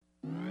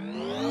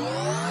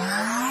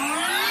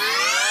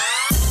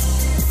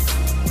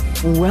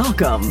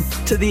Welcome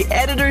to the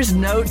Editor's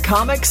Note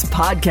Comics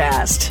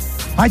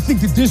Podcast. I think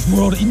that this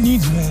world, it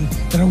needs men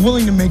that are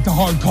willing to make the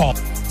hard call.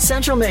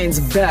 Central Maine's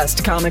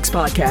best comics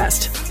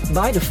podcast,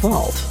 by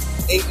default.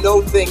 Ain't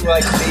no thing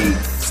like me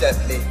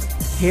except me.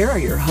 Here are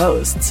your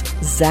hosts,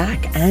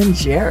 Zach and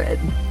Jared.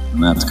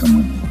 Maps come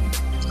with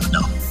me.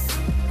 No.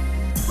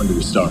 When do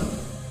we start?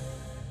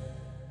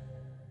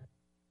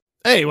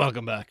 Hey,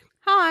 welcome back.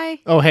 Hi.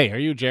 Oh, hey, are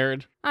you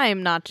Jared? I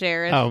am not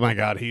Jared. Oh my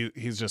God,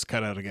 he's just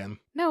cut out again.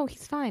 No,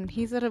 he's fine.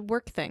 He's at a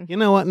work thing. You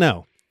know what?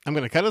 No. I'm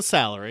going to cut his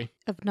salary.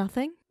 Of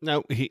nothing?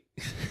 No,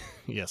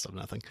 yes, of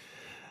nothing.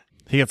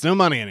 He gets no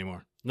money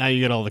anymore. Now you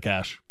get all the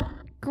cash.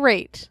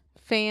 Great.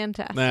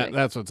 Fantastic.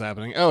 That's what's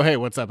happening. Oh, hey,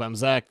 what's up? I'm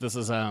Zach. This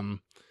is,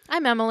 I'm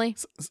Emily.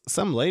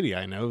 some lady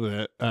I know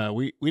that,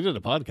 we did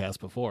a podcast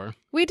before.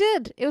 We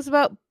did. It was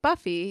about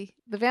Buffy,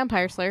 the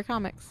Vampire Slayer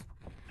comics.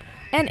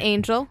 And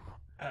Angel.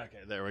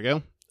 Okay, there we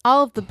go.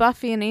 All of the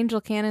Buffy and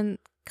Angel canon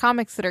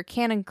comics that are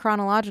canon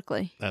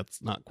chronologically.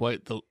 That's not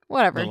quite the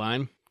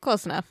line.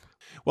 Close enough.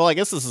 Well, I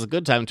guess this is a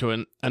good time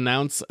to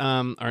announce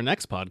our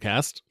next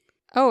podcast.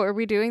 Oh, are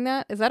we doing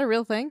that? Is that a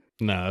real thing?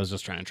 No, I was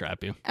just trying to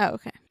trap you. Oh,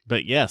 okay.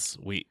 But yes,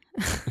 we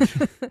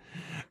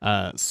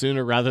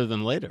sooner rather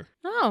than later.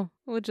 Oh,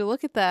 would you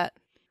look at that?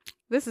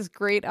 This is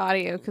great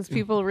audio because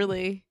people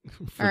really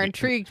are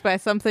intrigued by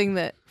something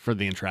that... For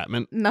the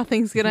entrapment.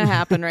 Nothing's going to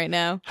happen right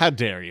now. How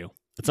dare you?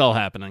 It's all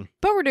happening.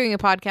 But we're doing a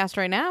podcast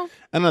right now.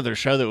 Another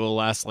show that will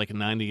last like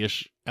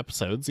 90-ish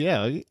episodes.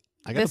 Yeah, I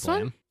got this a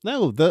plan. One?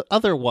 No, the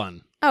other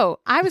one. Oh,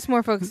 I was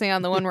more focusing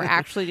on the one we're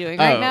actually doing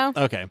right now.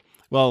 Okay.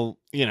 Well,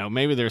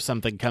 maybe there's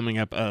something coming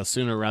up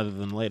sooner rather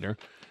than later.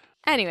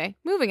 Anyway,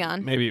 moving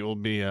on. Maybe it will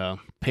be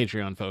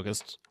Patreon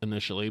focused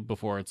initially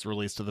before it's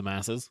released to the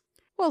masses.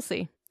 We'll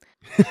see.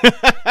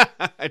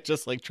 I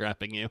just like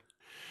trapping you.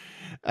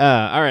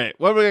 All right,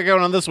 what we got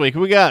going on this week?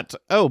 We got,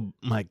 oh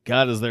my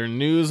God, is there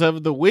news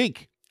of the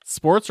week?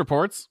 Sports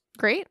reports.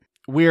 Great.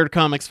 Weird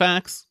comics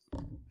facts.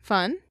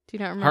 Fun. Do you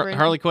not remember?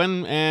 Harley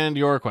Quinn and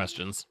your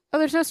questions. Oh,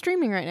 there's no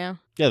streaming right now.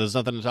 Yeah, there's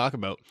nothing to talk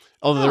about.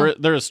 Although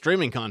there is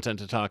streaming content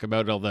to talk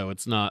about, although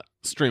it's not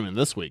streaming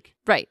this week.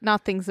 Right,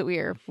 not things that we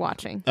are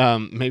watching.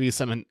 Maybe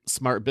some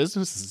smart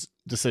business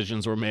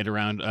decisions were made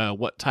around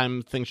what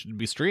time things should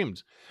be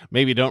streamed.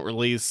 Maybe don't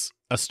release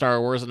a Star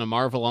Wars and a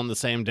Marvel on the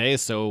same day,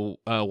 so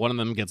one of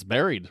them gets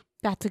buried.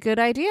 That's a good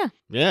idea.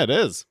 Yeah, it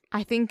is.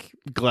 I think...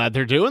 Glad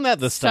they're doing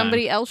that this time.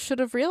 Somebody else should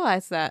have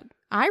realized that.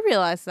 I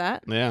realized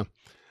that. Yeah.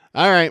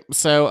 All right,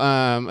 so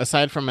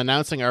aside from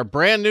announcing our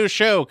brand new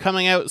show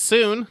coming out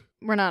soon...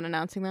 We're not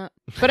announcing that.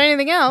 But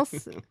anything else?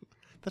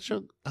 That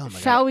show... Oh my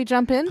God. Shall we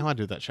jump in? I want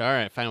to do that show. All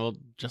right, fine. We'll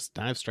just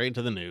dive straight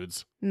into the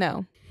nudes.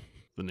 No.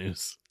 The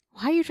news.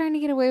 Why are you trying to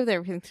get away with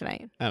everything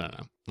tonight? I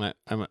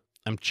don't know.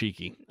 I'm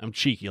cheeky. I'm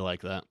cheeky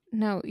like that.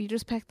 No, you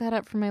just picked that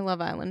up from my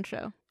Love Island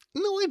show.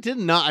 No, I did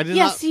not. I did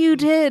yes, not. you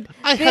did.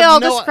 They all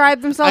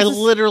describe themselves I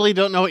literally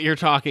don't know what you're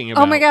talking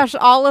about. Oh my gosh,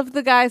 all of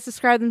the guys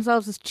describe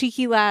themselves as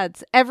cheeky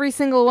lads. Every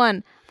single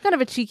one. I'm kind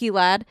of a cheeky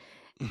lad.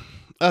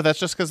 Oh, that's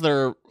just because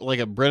they're like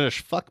a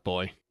British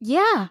fuckboy.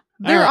 Yeah,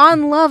 they're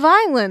on Love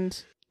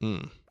Island.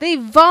 Mm. They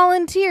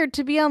volunteered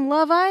to be on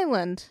Love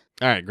Island.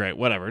 All right, great.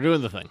 Whatever.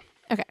 Doing the thing.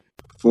 Okay.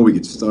 Before we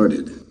get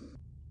started,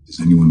 does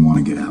anyone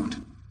want to get out?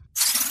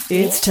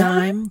 It's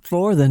time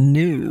for the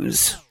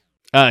news.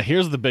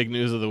 Here's the big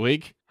news of the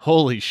week.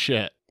 Holy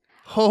shit.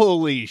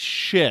 Holy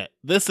shit.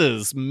 This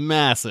is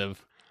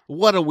massive.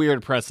 What a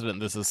weird precedent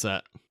this has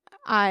set.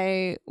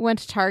 I went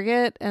to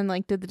Target and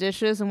did the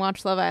dishes and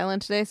watched Love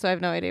Island today, so I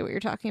have no idea what you're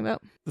talking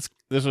about.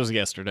 This was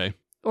yesterday.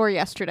 Or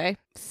yesterday.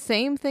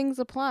 Same things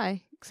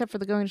apply, except for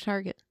the going to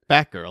Target.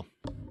 Batgirl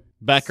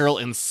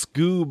and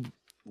Scoob.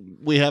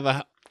 We have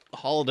a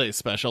holiday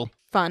special.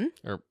 Fun.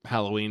 Or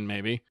Halloween,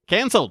 maybe.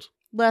 Canceled.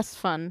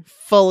 Fun.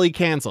 Fully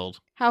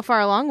canceled. How far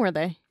along were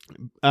they?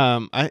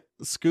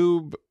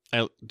 Scoob,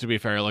 to be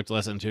fair, I looked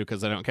less into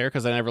because I don't care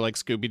because I never like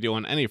Scooby-Doo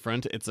on any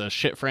front. It's a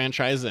shit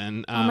franchise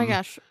and... oh my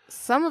gosh.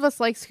 Some of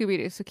us like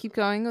Scooby-Doo, so keep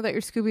going without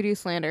your Scooby-Doo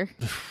slander.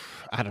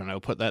 I don't know,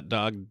 put that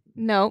dog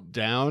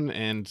down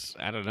and,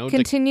 I don't know...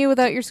 Continue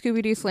without your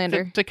Scooby-Doo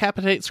slander.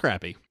 Decapitate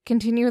Scrappy.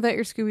 Continue without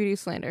your Scooby-Doo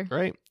slander.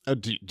 Right. Oh,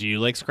 do you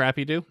like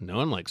Scrappy-Doo? No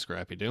one likes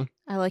Scrappy-Doo.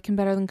 I like him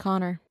better than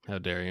Connor. How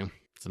dare you?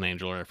 It's an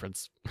Angel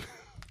reference.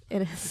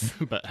 It is.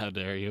 But how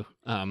dare you?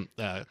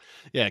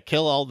 Yeah,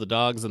 kill all the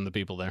dogs and the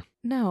people there.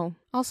 No.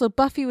 Also,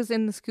 Buffy was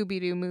in the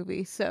Scooby-Doo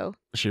movie, so...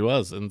 She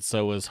was, and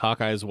so was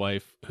Hawkeye's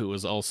wife, who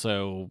was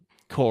also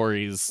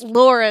Corey's...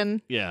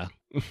 Lauren. Yeah.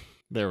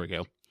 There we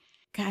go.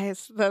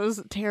 Guys, that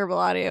was terrible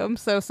audio. I'm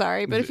so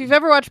sorry. But if you've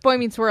ever watched Boy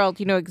Meets World,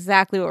 you know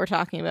exactly what we're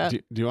talking about. Do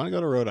you want to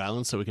go to Rhode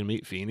Island so we can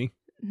meet Feeney?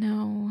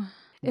 No.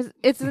 I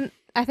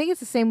think it's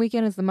the same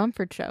weekend as the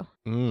Mumford Show.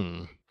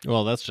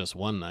 Well, that's just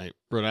one night.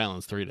 Rhode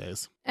Island's 3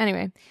 days.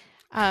 Anyway,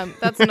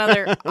 that's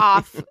another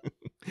off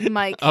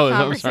mic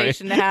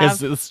conversation to have. Is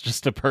this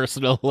just a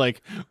personal,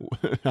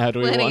 how do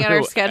we planning want out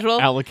our to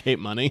schedule? Allocate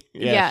money?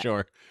 Yeah,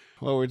 sure.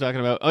 What were we talking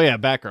about? Oh yeah,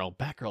 Batgirl.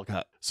 Batgirl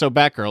cut. So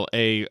Batgirl,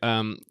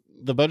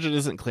 the budget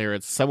isn't clear.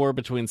 It's somewhere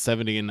between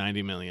 70 and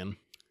 90 million.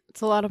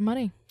 It's a lot of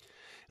money.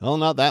 Well,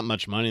 not that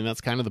much money, and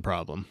that's kind of the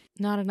problem.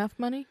 Not enough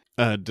money?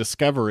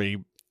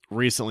 Discovery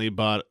recently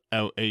bought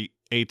out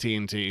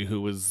AT&T,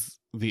 who was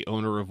the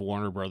owner of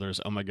Warner Brothers.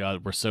 Oh my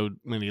God, we're so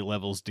many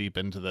levels deep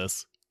into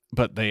this.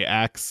 But they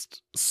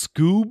axed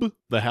Scoob,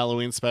 the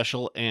Halloween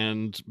special,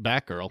 and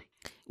Batgirl.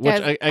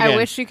 Which, Guys, I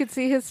wish you could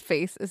see his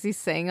face as he's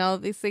saying all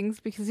of these things,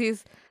 because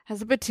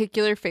has a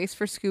particular face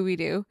for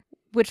Scooby-Doo,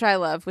 which I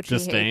love, which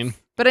disdain. he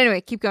hates. But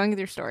anyway, keep going with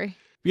your story.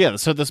 Yeah,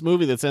 so this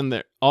movie that's in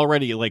there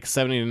already like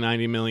 70 to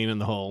 90 million in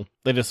the hole,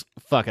 they just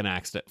fucking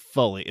axed it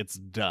fully. It's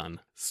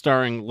done.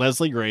 Starring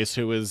Leslie Grace,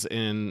 who is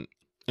in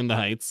The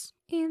Heights.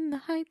 In the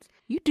Heights.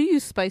 You do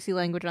use spicy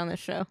language on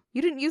this show.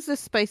 You didn't use this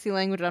spicy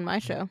language on my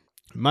show.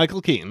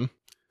 Michael Keaton.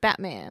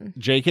 Batman.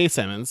 J.K.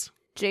 Simmons.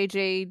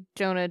 J.J.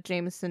 Jonah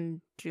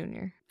Jameson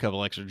Jr.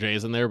 Couple extra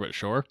J's in there, but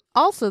sure.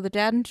 Also, the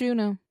dad in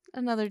Juno.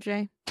 Another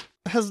J.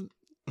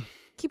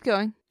 Keep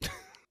going.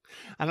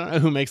 I don't know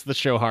who makes the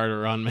show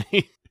harder on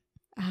me.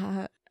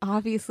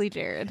 Obviously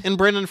Jared. And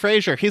Brendan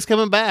Fraser, he's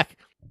coming back.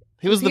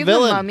 He was the in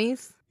villain. The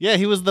Mummies? Yeah,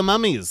 he was the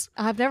Mummies.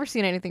 I've never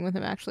seen anything with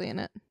him actually in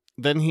it.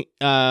 Then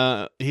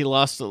he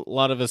lost a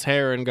lot of his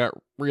hair and got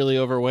really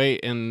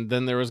overweight, and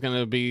then there was going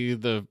to be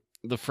the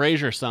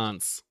Fraser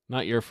Sons.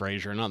 Not your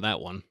Fraser, not that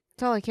one.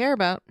 That's all I care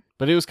about.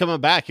 But he was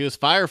coming back. He was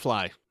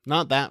Firefly.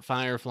 Not that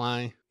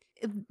Firefly.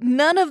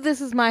 None of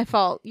this is my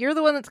fault. You're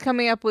the one that's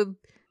coming up with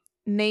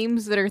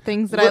names that are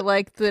things that I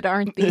like that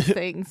aren't these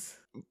things.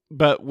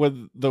 But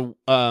with the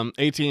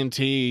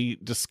AT&T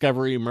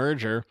Discovery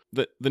merger,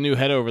 the new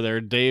head over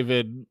there,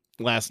 David,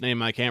 last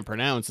name I can't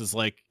pronounce, is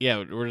like,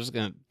 yeah, we're just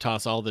going to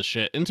toss all this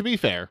shit. And to be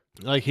fair,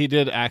 like, he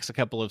did axe a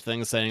couple of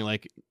things saying,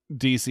 like,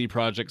 DC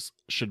projects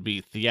should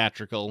be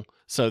theatrical.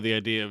 So the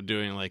idea of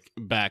doing, like,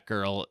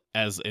 Batgirl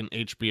as an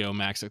HBO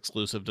Max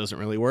exclusive doesn't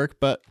really work.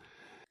 But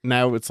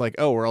now it's like,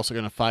 oh, we're also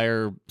going to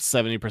fire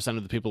 70%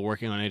 of the people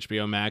working on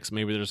HBO Max.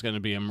 Maybe there's going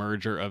to be a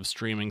merger of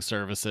streaming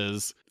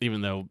services,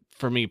 even though,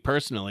 for me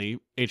personally,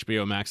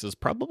 HBO Max is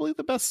probably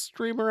the best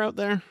streamer out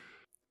there.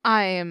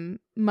 I am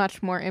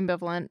much more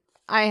ambivalent.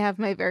 I have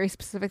my very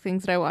specific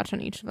things that I watch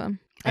on each of them.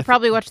 I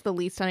probably watch the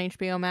least on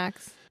HBO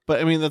Max. But,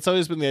 I mean, that's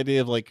always been the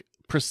idea of, like,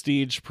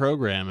 prestige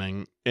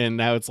programming, and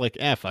now it's like,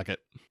 fuck it.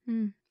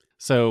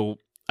 So,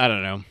 I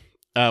don't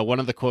know. One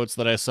of the quotes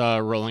that I saw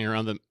rolling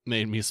around that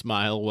made me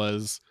smile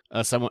was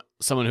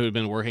someone who had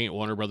been working at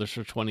Warner Brothers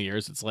for 20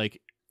 years. It's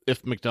like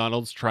if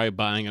McDonald's tried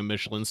buying a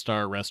Michelin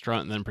star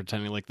restaurant and then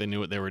pretending like they knew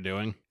what they were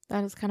doing.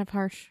 That is kind of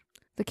harsh.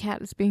 The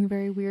cat is being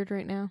very weird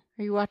right now.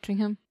 Are you watching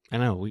him? I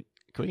know.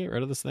 Can we get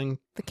rid of this thing?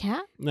 The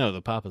cat? No,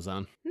 the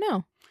Papazon.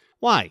 No.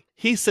 Why?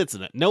 He sits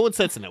in it. No one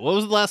sits in it. What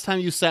was the last time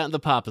you sat in the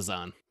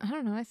Papazon? I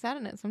don't know. I sat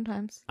in it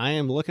sometimes. I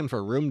am looking for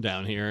a room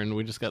down here, and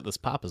we just got this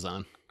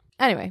Papazon.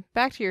 Anyway,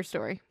 back to your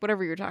story.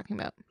 Whatever you're talking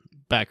about.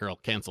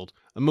 Batgirl, canceled.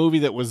 A movie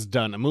that was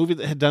done. A movie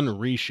that had done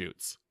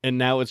reshoots. And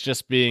now it's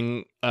just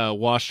being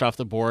washed off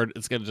the board.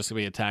 It's just going to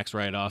be a tax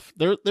write-off.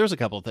 There's a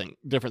couple of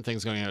different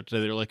things going out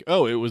today. They're like,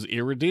 oh, it was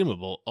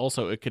irredeemable.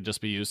 Also, it could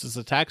just be used as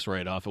a tax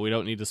write-off, and we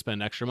don't need to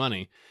spend extra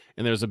money.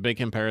 And there's a big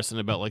comparison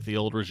about like the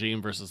old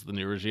regime versus the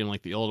new regime.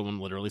 Like the old one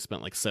literally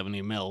spent like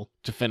 70 mil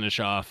to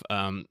finish off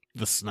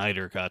the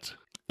Snyder Cut.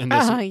 And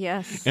this,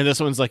 yes. And this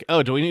one's like,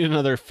 oh, do we need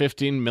another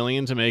 15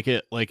 million to make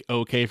it like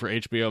okay for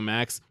HBO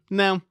Max?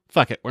 No,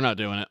 fuck it, we're not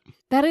doing it.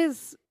 That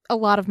is a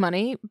lot of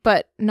money,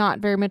 but not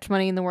very much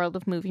money in the world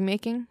of movie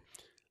making.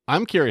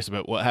 I'm curious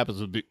about what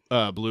happens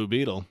with Blue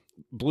Beetle.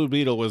 Blue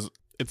Beetle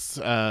it's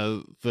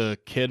the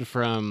kid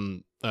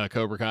from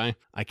Cobra Kai.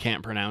 I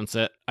can't pronounce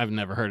it. I've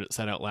never heard it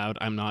said out loud.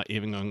 I'm not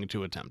even going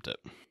to attempt it.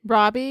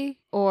 Robbie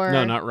or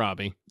no, not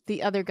Robbie.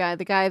 The other guy,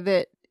 the guy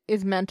that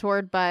is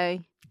mentored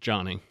by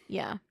Johnny.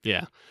 Yeah.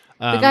 Yeah.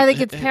 The guy that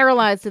gets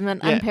paralyzed and then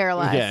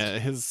unparalyzed.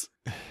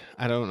 Yeah,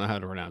 I don't know how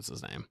to pronounce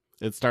his name.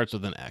 It starts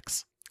with an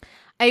X.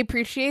 I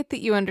appreciate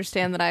that you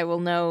understand that I will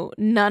know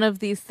none of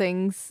these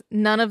things,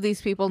 none of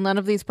these people, none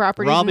of these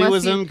properties. Robbie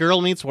was in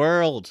Girl Meets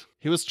World.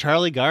 He was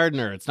Charlie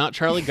Gardner. It's not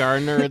Charlie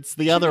Gardner. It's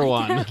the other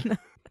one.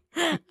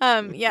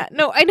 Yeah.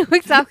 No, I know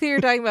exactly what you're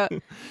talking about.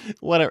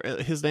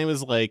 Whatever. His name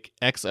is like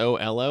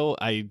XOLO.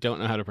 I don't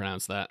know how to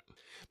pronounce that.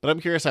 But I'm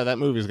curious how that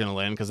movie's going to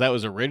land, because that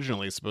was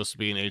originally supposed to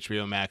be an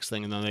HBO Max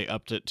thing, and then they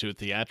upped it to a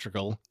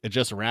theatrical. It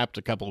just wrapped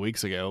a couple of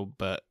weeks ago,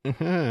 but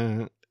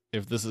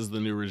if this is the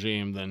new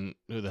regime, then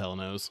who the hell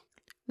knows?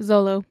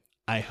 Zolo.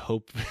 I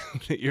hope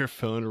that your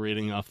phone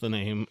reading off the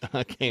name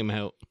came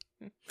out.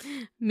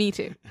 Me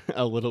too.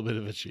 A little bit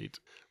of a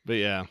cheat. But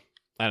yeah,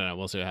 I don't know.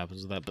 We'll see what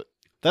happens with that.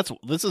 But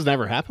this has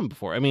never happened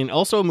before. I mean,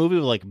 also a movie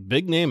with like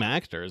big name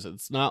actors.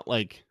 It's not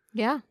like...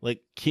 Yeah.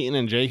 Like Keaton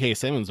and J.K.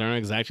 Simmons aren't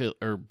exactly,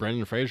 or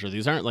Brendan Fraser.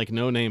 These aren't like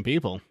no-name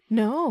people.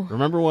 No.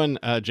 Remember when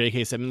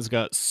J.K. Simmons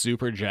got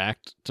super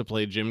jacked to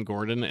play Jim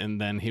Gordon,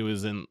 and then he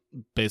was in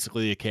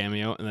basically a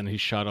cameo, and then he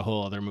shot a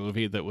whole other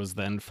movie that was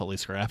then fully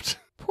scrapped?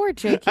 Poor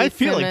J.K. I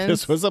feel like Simmons.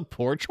 this was a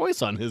poor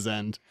choice on his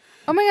end.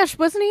 Oh my gosh,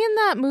 wasn't he in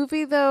that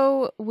movie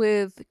though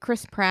with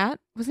Chris Pratt?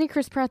 Wasn't he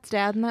Chris Pratt's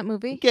dad in that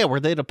movie? Yeah, where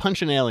they had to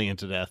punch an alien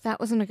to death. That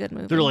wasn't a good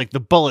movie. They're like, the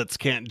bullets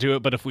can't do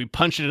it, but if we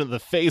punch it in the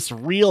face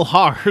real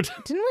hard.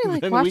 Didn't we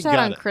then watch we that got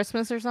on it.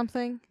 Christmas or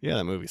something? Yeah,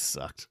 that movie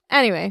sucked.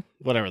 Anyway,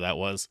 Whatever that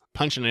was.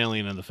 Punch an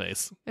alien in the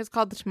face. it's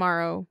called The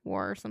Tomorrow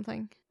War or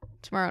something.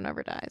 Tomorrow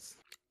Never Dies.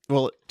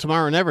 Well,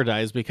 Tomorrow Never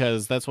Dies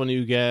because that's when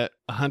you get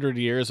 100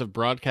 years of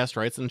broadcast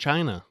rights in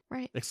China.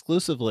 Right.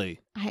 Exclusively.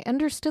 I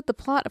understood the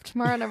plot of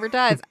Tomorrow Never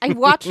Dies. I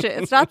watched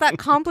it. It's not that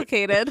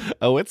complicated.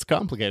 Oh, it's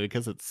complicated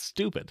because it's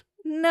stupid.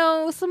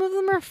 No, some of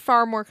them are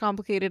far more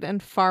complicated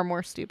and far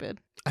more stupid.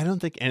 I don't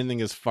think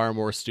anything is far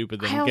more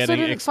stupid I than also getting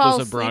didn't fall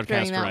exclusive asleep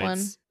during broadcast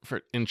that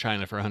rights in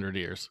China for 100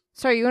 years.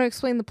 Sorry, you want to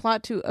explain the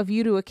plot to A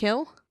View to a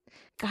Kill?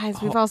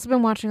 Guys, we've also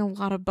been watching a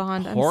lot of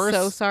Bond. Horse?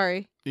 I'm so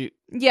sorry. You-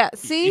 Yeah,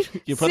 see?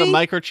 You put a See?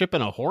 microchip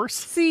in a horse,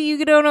 See,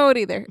 you don't know it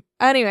either.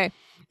 Anyway,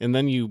 and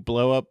then you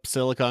blow up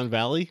Silicon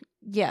Valley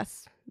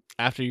yes.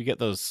 after you get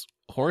those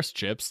horse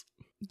chips.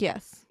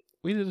 Yes.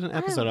 We did an don't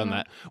episode on know.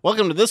 that.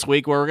 Welcome to this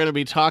week where we're going to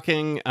be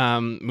talking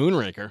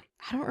Moonraker.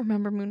 I don't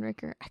remember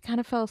Moonraker. I kind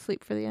of fell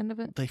asleep for the end of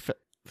it.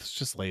 It's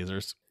just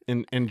lasers.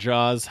 And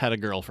Jaws had a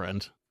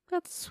girlfriend.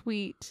 That's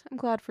sweet. I'm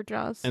glad for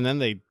Jaws. And then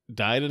they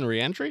died in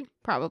re-entry?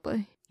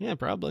 Probably. Yeah,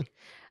 probably.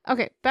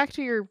 Okay, back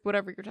to your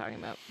whatever you're talking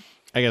about.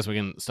 I guess we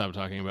can stop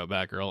talking about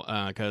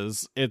Batgirl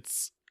because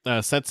it's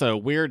sets a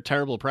weird,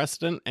 terrible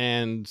precedent,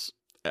 and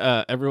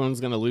everyone's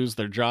going to lose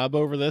their job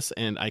over this.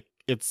 And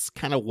it's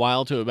kind of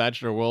wild to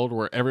imagine a world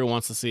where everyone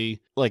wants to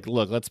see, like,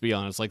 look, let's be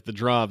honest, like the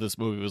draw of this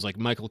movie was like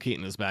Michael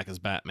Keaton is back as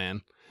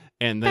Batman.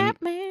 And then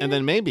Batman. And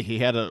then maybe he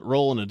had a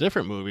role in a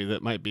different movie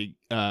that might be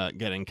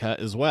getting cut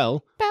as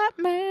well.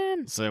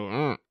 Batman.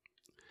 So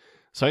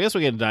I guess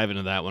we can dive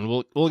into that one.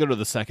 We'll go to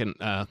the second.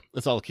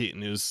 It's all Keaton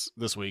news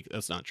this week.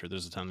 That's not true.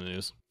 There's a ton of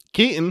news.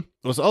 Keaton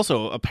was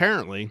also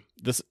apparently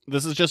this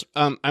is just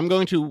I'm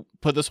going to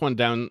put this one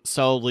down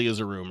solidly as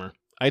a rumor.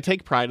 I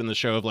take pride in the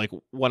show of like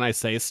when I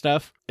say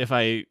stuff, if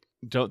I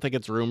don't think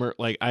it's rumor,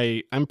 like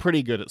I'm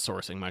pretty good at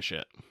sourcing my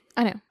shit.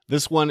 I know.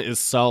 This one is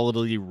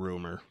solidly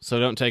rumor, so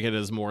don't take it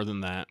as more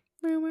than that.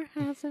 Rumor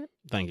has it.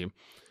 Thank you.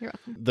 You're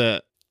welcome.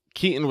 The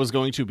Keaton was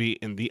going to be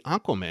in the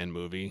Aquaman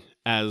movie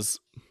as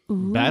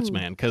Ooh.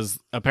 Batman, because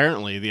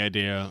apparently the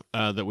idea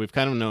that we've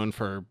kind of known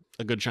for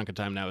a good chunk of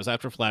time now is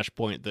after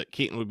Flashpoint that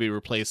Keaton would be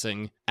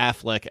replacing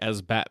Affleck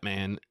as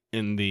Batman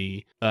in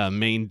the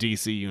main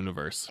DC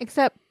universe.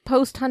 Except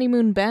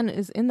post-honeymoon Ben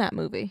is in that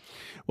movie.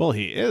 Well,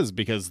 he is,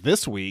 because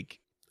this week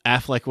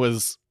Affleck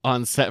was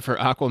on set for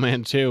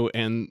Aquaman 2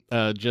 and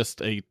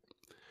just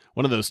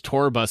one of those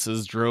tour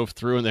buses drove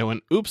through and they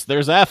went, oops,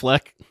 there's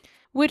Affleck.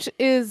 Which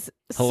is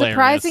Hilarious.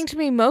 surprising to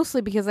me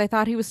mostly because I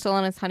thought he was still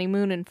on his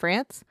honeymoon in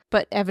France,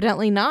 but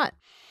evidently not.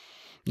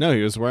 No,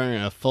 he was wearing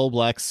a full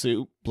black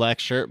suit, black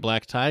shirt,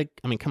 black tie.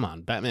 I mean, come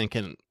on, Batman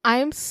can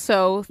I'm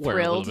so wear a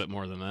little thrilled bit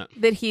more than that.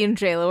 that he and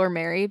JLo are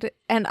married,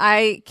 and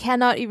I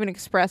cannot even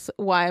express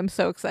why I'm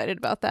so excited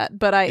about that,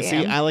 but I See,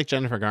 am. I like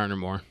Jennifer Garner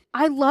more.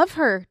 I love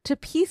her to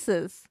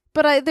pieces,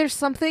 but there's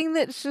something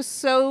that's just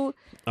so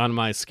On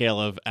my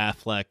scale of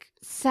Affleck,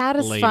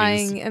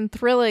 satisfying ladies. and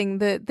thrilling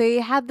that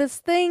they had this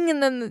thing,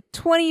 and then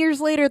 20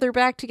 years later they're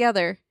back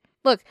together.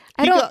 Look,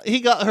 he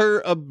got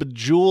her a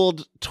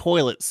bejeweled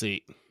toilet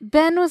seat.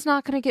 Ben was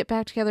not going to get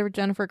back together with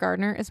Jennifer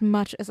Gardner as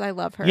much as I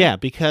love her. Yeah,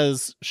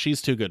 because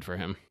she's too good for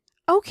him.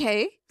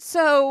 Okay,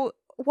 so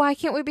why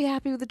can't we be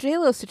happy with the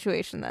JLo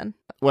situation then?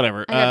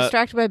 Whatever. I got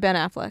distracted by Ben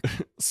Affleck.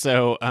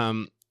 So,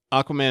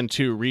 Aquaman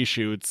 2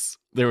 reshoots,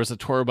 there was a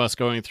tour bus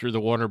going through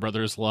the Warner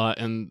Brothers lot,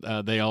 and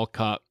they all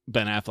caught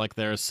Ben Affleck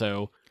there,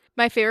 so...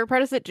 My favorite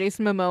part is that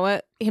Jason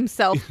Momoa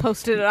himself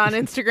posted it on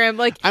Instagram.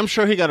 Like, I'm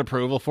sure he got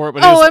approval for it,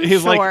 but I'm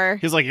he's sure.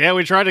 like, yeah,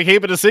 we tried to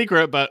keep it a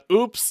secret, but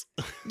oops.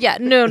 yeah,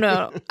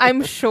 no.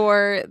 I'm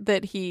sure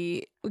that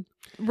he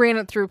ran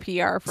it through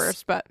PR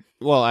first, but...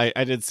 Well,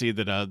 I did see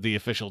that the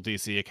official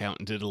DC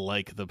account did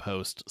like the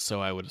post, so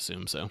I would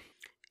assume so.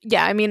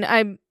 Yeah, I mean,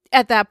 I'm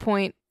at that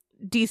point,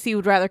 DC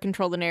would rather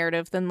control the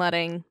narrative than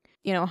letting,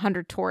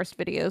 100 tourist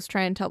videos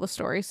try and tell the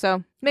story.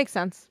 So, makes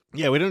sense.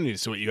 Yeah, we don't need to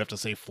see what you have to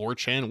say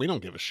 4chan. We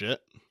don't give a shit.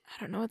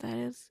 I don't know what that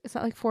is. Is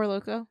that like Four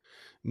Loko?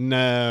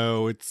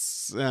 No,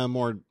 it's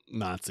more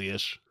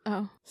Nazi-ish.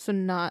 Oh, so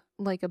not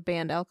like a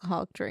banned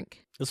alcoholic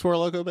drink. Is Four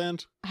Loko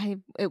banned?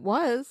 It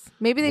was.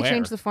 Maybe they Where?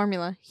 changed the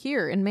formula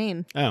here in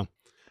Maine. Oh,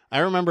 I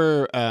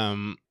remember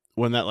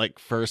when that like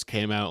first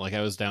came out. Like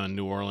I was down in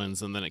New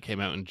Orleans, and then it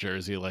came out in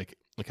Jersey like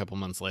a couple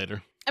months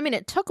later. I mean,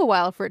 it took a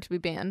while for it to be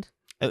banned.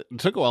 It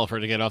took a while for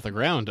it to get off the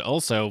ground.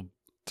 Also,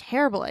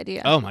 Terrible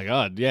idea. oh my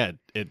god, yeah,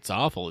 it's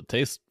awful. It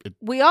tastes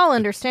We all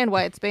understand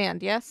why it's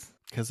banned, yes?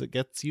 because it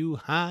gets you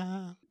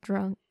high.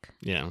 Drunk.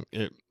 Yeah,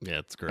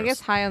 it's gross. I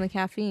guess high on the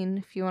caffeine,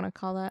 if you want to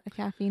call that a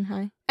caffeine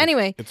high.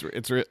 Anyway.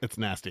 It's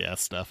nasty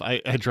ass stuff. I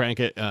drank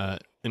it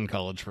in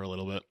college for a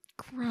little bit.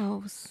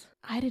 Gross.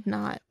 I did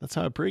not. That's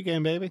how I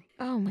pregame, baby.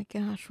 Oh my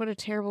gosh, what a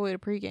terrible way to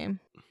pregame.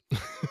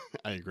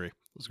 I agree. It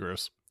was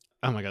gross.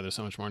 Oh my god, there's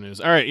so much more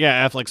news. All right,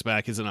 yeah, Affleck's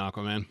back. He's an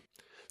Aquaman.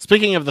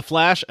 Speaking of the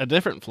Flash, a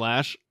different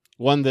Flash,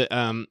 one that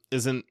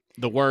isn't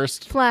the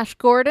worst. Flash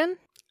Gordon.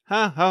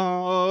 Ha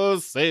ha,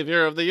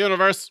 savior of the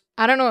universe.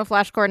 I don't know what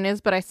Flash Gordon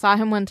is, but I saw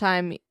him one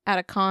time at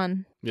a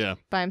con Yeah.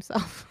 by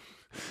himself.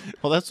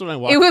 Well, that's when I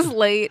walked. It was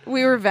late.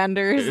 We were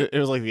vendors. It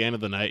was like the end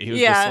of the night. He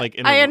was Yeah, just like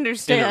in I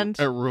understand.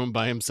 in a room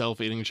by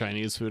himself eating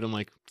Chinese food. I'm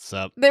like,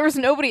 sup? There was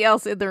nobody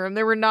else in the room.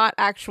 There were not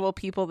actual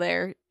people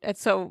there. And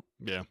so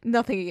Yeah.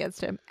 nothing against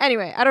him.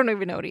 Anyway, I don't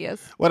even know what he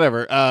is.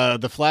 Whatever.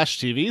 The Flash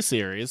TV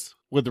series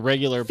with the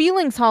regular.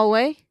 Feelings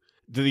Hallway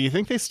Do you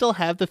think they still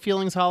have the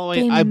Feelings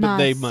Hallway? They I bet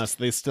they must. must.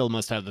 They still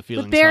must have the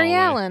Feelings with Barry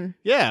Hallway. Allen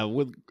Yeah,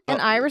 with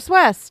and Iris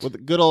West.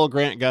 with good old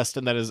Grant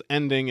Gustin that is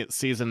ending at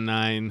season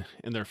 9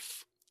 in their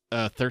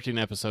 13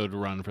 episode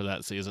run for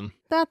that season.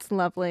 That's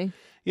lovely.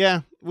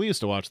 Yeah, we used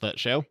to watch that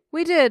show.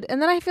 We did,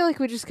 and then I feel like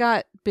we just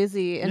got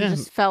busy and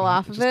just fell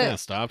off of Just kind it. of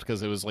stopped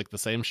because it was like the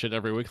same shit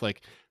every week.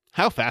 Like,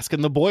 how fast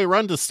can the boy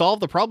run to solve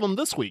the problem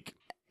this week?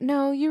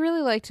 No, you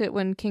really liked it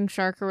when King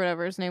Shark or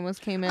whatever his name was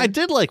came in. I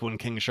did like when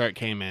King Shark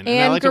came in, I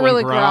And liked Gorilla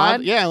it when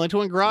Grodd. Yeah, I liked it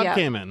when Grodd Yeah.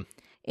 came in.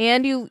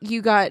 And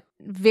you got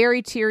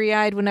very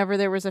teary-eyed whenever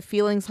there was a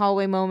Feelings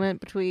Hallway moment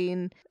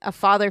between a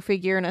father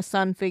figure and a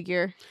son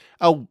figure.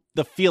 Oh,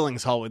 the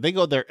Feelings Hallway. They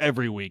go there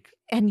every week.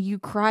 And you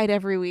cried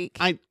every week.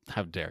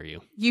 How dare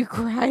you? You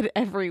cried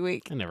every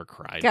week. I never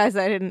cried. Guys,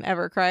 I didn't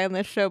ever cry on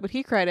this show, but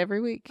he cried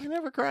every week. I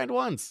never cried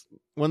once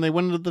when they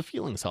went into the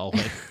Feelings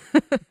Hallway.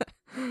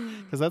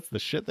 Because that's the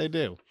shit they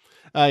do.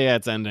 Yeah,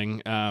 it's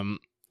ending.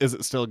 Is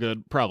it still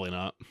good? Probably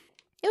not.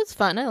 It was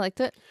fun. I liked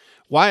it.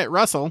 Wyatt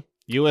Russell,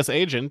 U.S.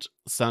 agent,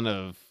 son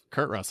of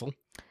Kurt Russell.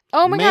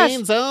 Oh my Main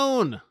gosh.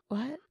 Zone.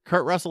 What?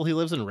 Kurt Russell, he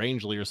lives in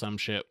Rangeley or some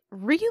shit.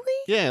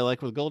 Really? Yeah,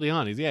 like with Goldie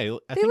Hawn. I They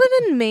think,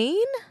 live in Maine?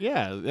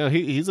 Yeah,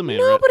 he's a Maine.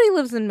 Nobody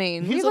lives in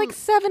Maine. We He's have like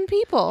 7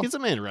 people. He's a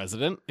Maine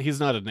resident. He's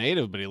not a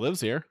native, but he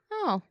lives here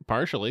Oh,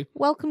 partially.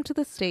 welcome to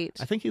the state.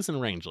 I think he's in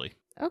Rangeley.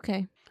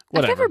 Okay.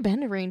 Whatever. I've never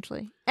been to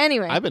Rangeley.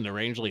 Anyway. I've been to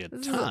Rangeley a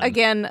This is, ton.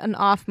 again, an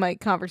off-mic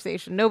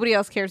conversation. Nobody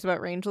else cares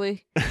about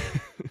Rangeley,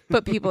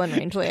 but people in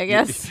Rangeley, I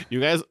guess. You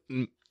guys,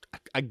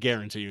 I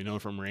guarantee you, no one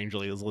from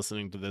Rangeley is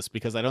listening to this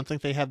because I don't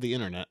think they have the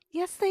internet.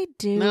 Yes, they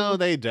do. No,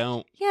 they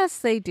don't. Yes,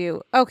 they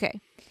do. Okay.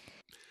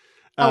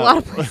 A lot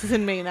of places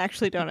in Maine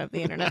actually don't have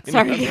the internet.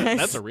 Sorry, guys.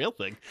 That's a real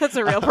thing. That's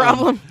a real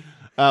problem.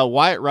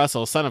 Wyatt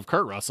Russell, son of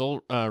Kurt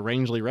Russell,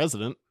 Rangeley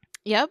resident,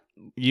 Yep.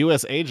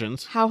 U.S.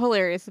 agent. How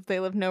hilarious if they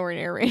live nowhere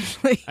near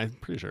Rangeley. I'm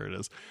pretty sure it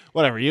is.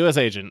 Whatever, U.S.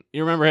 agent.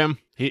 You remember him?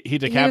 He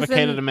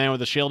decapitated a man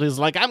with a shield. He's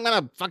like, I'm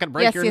going to fucking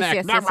break your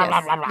neck.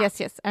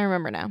 Yes. I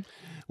remember now.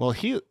 Well,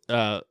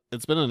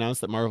 it's been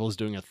announced that Marvel is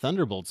doing a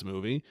Thunderbolts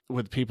movie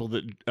with people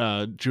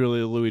that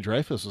Julia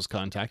Louis-Dreyfus was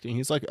contacting.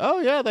 He's like,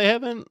 oh, yeah,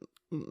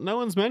 no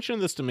one's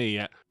mentioned this to me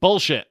yet.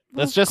 Bullshit.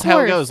 That's just how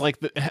it goes. Like,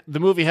 the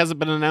movie hasn't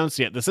been announced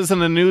yet. This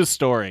isn't a news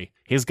story.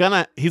 He's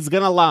gonna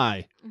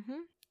lie. Mm-hmm.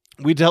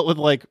 We dealt with,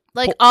 like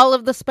all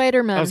of the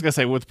Spider-Men. I was gonna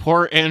say, with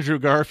poor Andrew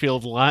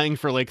Garfield lying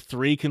for like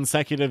 3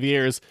 consecutive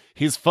years.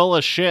 He's full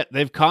of shit.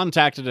 They've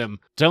contacted him.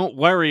 Don't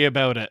worry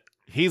about it.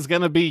 He's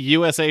gonna be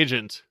U.S.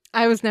 agent.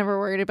 I was never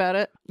worried about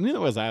it.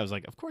 Neither was I. I was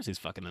like, of course he's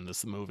fucking in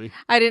this movie.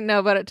 I didn't know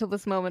about it till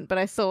this moment, but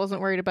I still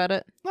wasn't worried about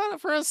it. Not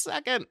for a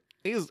second.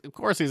 Of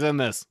course he's in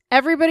this.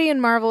 Everybody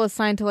in Marvel is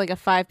signed to like a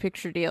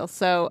 5-picture deal,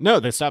 so... No,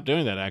 they stopped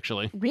doing that,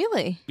 actually.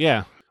 Really?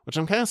 Yeah, which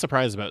I'm kind of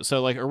surprised about.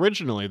 So, like,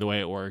 originally the way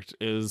it worked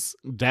is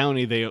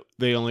Downey,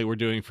 they only were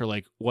doing for,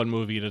 like, 1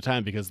 movie at a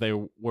time because they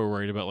were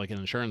worried about, like, an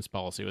insurance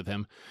policy with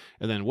him.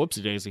 And then,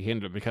 whoopsie daisy, he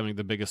ended up becoming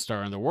the biggest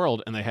star in the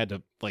world, and they had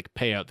to, like,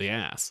 pay out the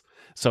ass.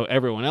 So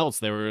everyone else,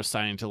 they were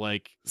assigned to,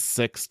 like,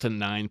 6 to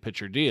 9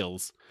 picture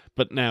deals.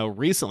 But now,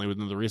 recently,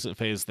 within the recent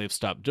phase, they've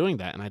stopped doing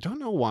that. And I don't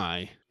know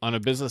why, on a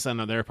business end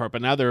on their part,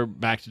 but now they're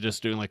back to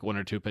just doing, like, 1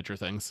 or 2 picture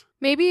things.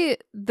 Maybe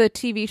the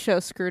TV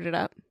show screwed it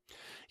up.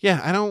 Yeah,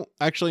 I don't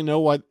actually know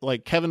what,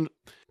 like, Kevin,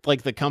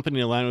 like, the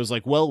company line was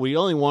like, well, we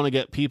only want to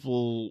get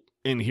people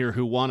in here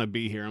who want to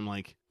be here. I'm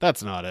like,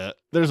 that's not it.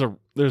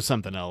 There's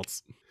something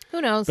else. Who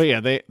knows? But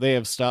yeah, they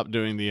have stopped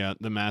doing the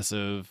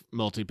massive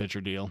multi-picture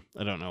deal.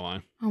 I don't know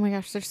why. Oh my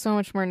gosh, there's so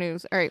much more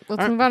news. All right,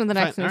 let's move on to the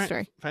next news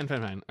story.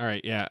 Fine. All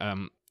right, yeah,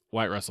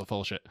 Wyatt Russell,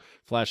 full shit.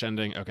 Flash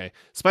ending, okay.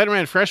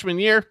 Spider-Man freshman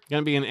year,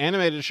 gonna be an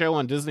animated show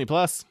on Disney+.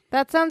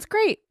 That sounds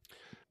great.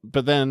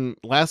 But then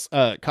last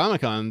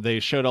Comic-Con, they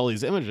showed all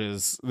these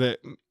images that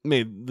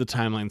made the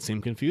timeline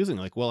seem confusing.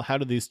 Like, well, how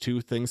did these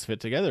two things fit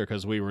together?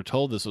 Because we were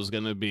told this was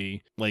going to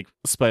be, like,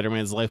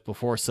 Spider-Man's life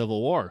before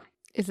Civil War.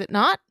 Is it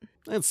not?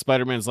 It's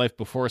Spider-Man's life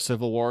before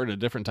Civil War in a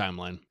different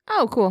timeline.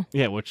 Oh, cool.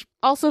 Yeah, which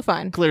Also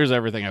fine. clears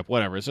everything up.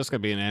 Whatever. It's just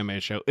going to be an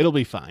animated show. It'll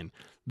be fine.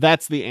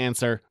 That's the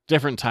answer.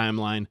 Different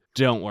timeline.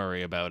 Don't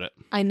worry about it.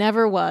 I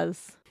never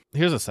was.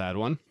 Here's a sad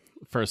one.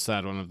 First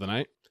sad one of the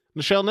night.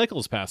 Nichelle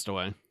Nichols passed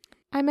away.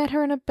 I met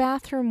her in a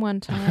bathroom one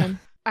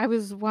time. I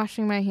was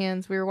washing my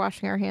hands. We were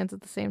washing our hands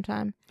at the same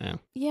time. Yeah.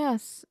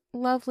 Yes.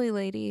 Lovely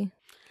lady.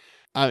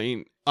 I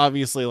mean,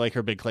 obviously, like,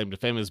 her big claim to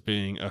fame is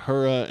being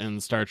Uhura in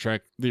Star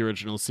Trek, the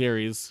original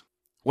series.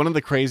 One of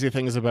the crazy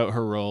things about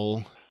her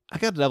role, I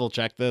gotta double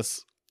check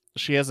this.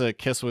 she has a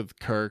kiss with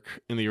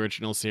Kirk in the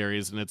original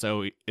series, and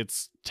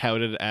it's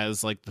touted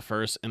as like the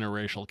first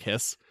interracial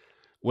kiss,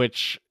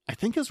 which I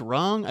think is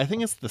wrong. I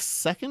think it's the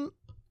second.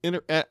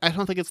 I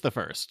don't think it's the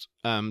first.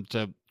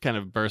 To kind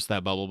of burst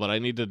that bubble, but I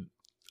need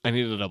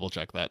to double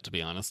check that, to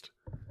be honest.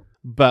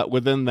 But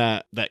within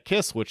that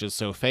kiss, which is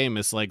so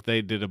famous, like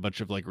they did a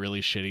bunch of like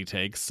really shitty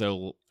takes.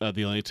 So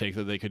the only take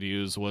that they could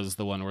use was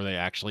the one where they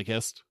actually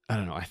kissed. I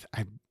don't know.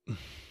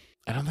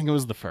 I don't think it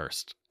was the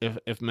first,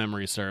 if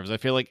memory serves. I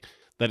feel like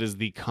that is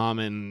the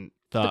common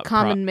thought. The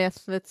common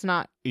myth that's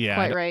not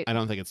quite right. I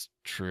don't think it's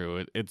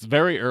true. It's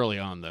very early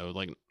on, though,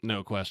 like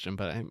no question,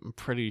 but I'm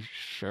pretty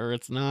sure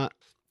it's not.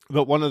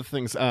 But one of the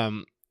things,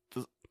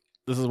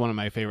 this is one of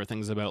my favorite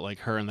things about like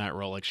her in that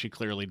role. Like she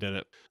clearly did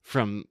it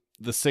from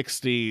the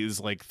 60s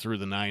like through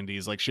the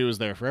 90s. Like she was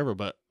there forever,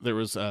 but there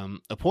was a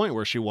point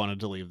where she wanted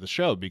to leave the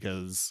show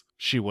because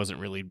she wasn't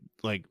really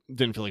like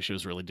didn't feel like she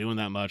was really doing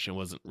that much and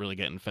wasn't really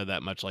getting fed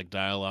that much like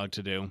dialogue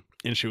to do.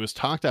 And she was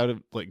talked out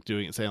of like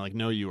doing it, saying like,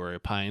 no, you were a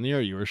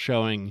pioneer. You were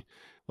showing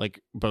like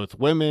both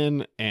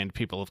women and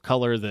people of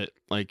color that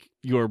like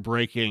you're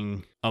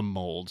breaking a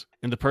mold.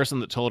 And the person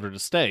that told her to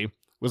stay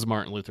was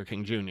Martin Luther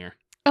King Jr.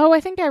 Oh, I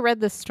think I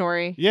read this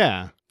story.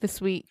 Yeah. This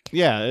week.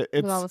 Yeah,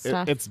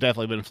 it's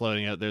definitely been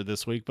floating out there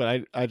this week,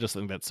 but I just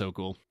think that's so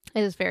cool.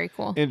 It is very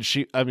cool.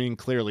 And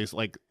clearly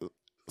like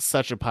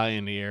such a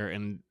pioneer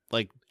and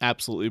like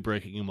absolutely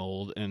breaking a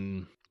mold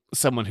and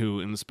someone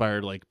who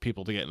inspired like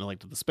people to get into like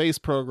to the space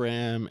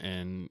program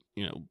and,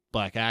 you know,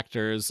 black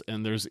actors.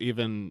 And there's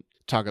even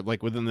talk of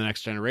like within the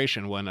next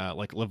generation when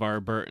like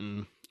LeVar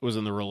Burton was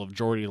in the role of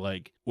Geordi,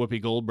 like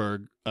Whoopi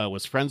Goldberg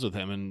was friends with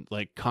him and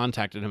like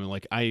contacted him and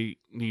like, I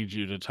need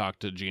you to talk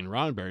to Gene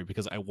Roddenberry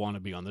because I want to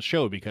be on the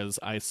show because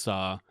I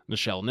saw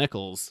Nichelle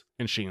Nichols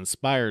and she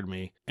inspired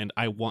me and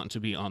I want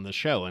to be on the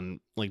show. And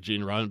like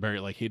Gene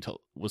Roddenberry, like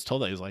was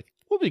told that he's like,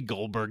 Whoopi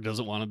Goldberg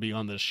doesn't want to be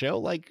on this show.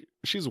 Like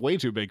she's way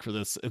too big for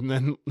this. And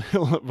then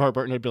LeVar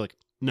Burton would be like,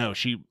 no,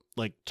 she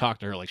like talked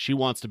to her like she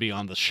wants to be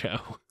on the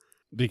show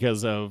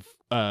because of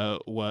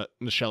what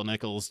Nichelle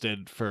Nichols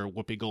did for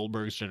Whoopi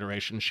Goldberg's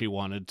generation. She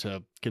wanted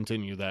to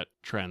continue that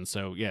trend.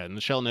 So yeah,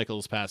 Nichelle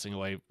Nichols passing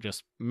away,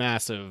 just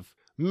massive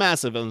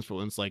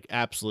influence, like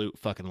absolute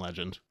fucking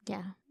legend.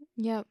 Yeah.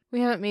 Yep. We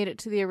haven't made it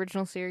to the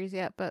original series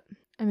yet, but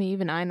I mean,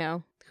 even I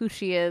know who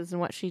she is and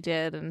what she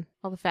did and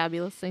all the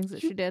fabulous things that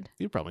she did.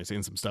 You've probably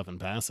seen some stuff in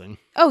passing.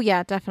 Oh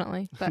yeah,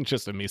 definitely. But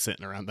just of me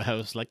sitting around the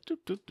house like, doop,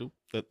 doop,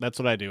 doop. That's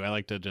what I do. I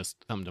like to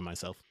just hum to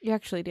myself. You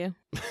actually do.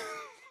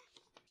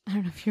 I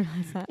don't know if you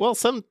realize that. Well,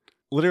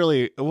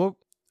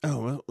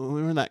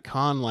 we were in that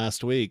con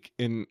last week,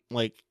 and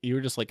like you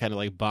were just like kind of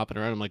like bopping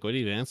around. I'm like, what are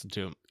you dancing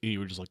to? You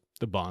were just like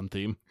the Bond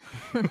theme.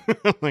 I'm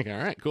like, all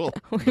right, cool.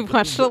 We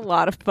watched a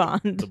lot of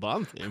Bond. The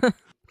Bond theme.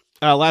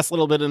 Last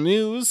little bit of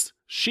news: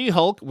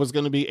 She-Hulk was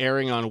going to be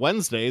airing on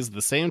Wednesdays,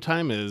 the same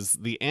time as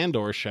the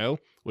Andor show,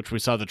 which we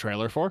saw the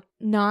trailer for.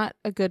 Not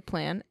a good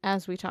plan,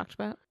 as we talked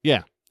about.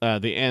 Yeah.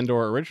 The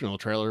Andor original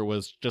trailer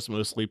was just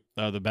mostly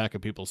the back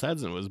of people's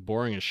heads, and it was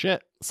boring as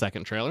shit.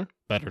 Second trailer,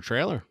 better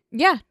trailer.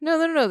 Yeah,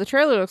 no. The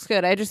trailer looks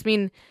good. I just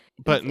mean,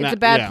 it's a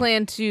bad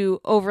plan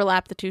to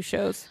overlap the two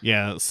shows.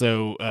 Yeah,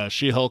 so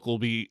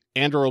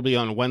Andor will be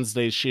on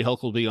Wednesdays,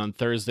 She-Hulk will be on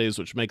Thursdays,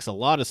 which makes a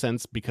lot of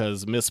sense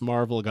because Miss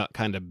Marvel got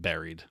kind of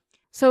buried.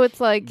 So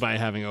it's like by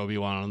having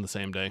Obi-Wan on the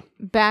same day.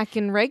 Back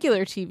in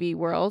regular TV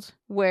world,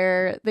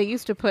 where they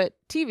used to put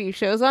TV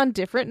shows on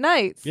different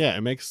nights. Yeah,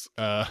 it makes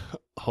a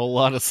whole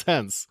lot of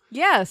sense.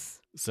 Yes.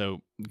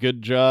 So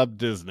good job,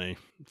 Disney,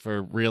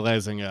 for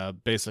realizing a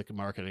basic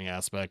marketing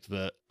aspect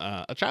that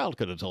a child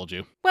could have told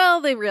you.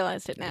 Well, they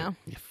realized it now.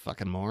 You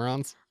fucking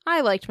morons.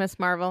 I liked Miss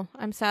Marvel.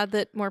 I'm sad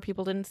that more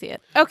people didn't see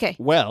it. Okay.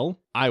 Well,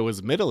 I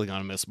was middling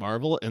on Miss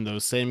Marvel, and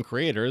those same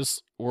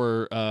creators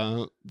were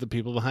the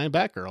people behind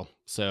Batgirl.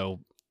 So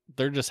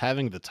they're just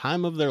having the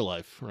time of their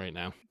life right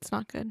now. It's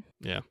not good.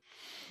 Yeah.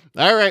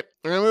 All right.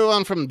 We're going to move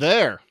on from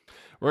there.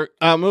 We're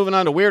moving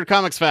on to Weird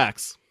Comics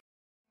Facts.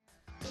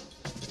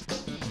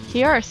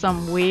 Here are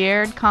some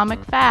weird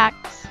comic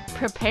facts.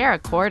 Prepare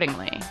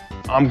accordingly.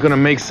 I'm gonna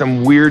make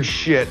some weird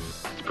shit.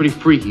 It's pretty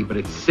freaky, but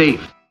it's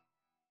safe.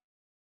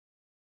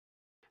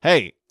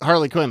 Hey,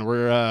 Harley Quinn,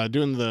 we're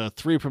doing the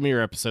 3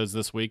 premiere episodes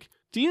this week.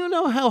 Do you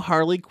know how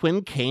Harley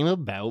Quinn came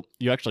about?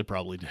 You actually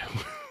probably do.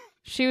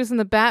 She was in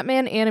the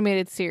Batman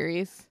animated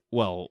series.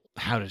 Well,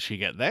 how did she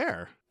get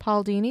there?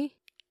 Paul Dini?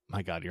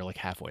 My God, you're like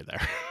halfway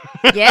there.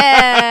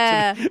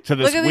 Yeah. to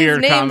this Look at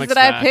weird these names that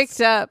facts. I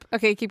picked up.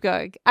 Okay, keep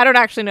going. I don't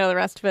actually know the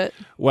rest of it.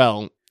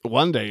 Well,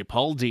 one day,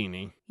 Paul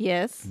Dini,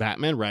 yes,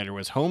 Batman writer,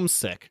 was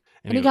homesick.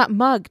 And he got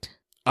mugged.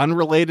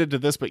 Unrelated to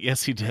this, but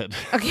yes, he did.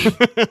 Okay.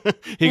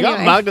 He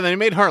got mugged and then he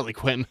made Harley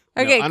Quinn.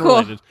 Okay,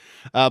 unrelated.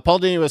 cool. Paul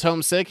Dini was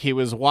homesick. He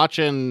was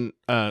watching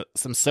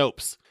some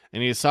soaps.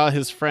 And he saw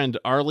his friend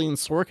Arlene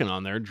Sorkin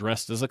on there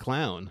dressed as a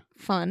clown.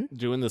 Fun.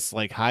 Doing this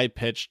like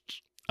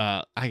high-pitched,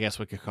 I guess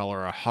we could call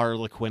her a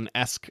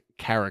Harlequin-esque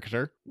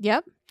character.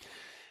 Yep.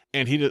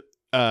 And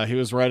he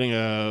was writing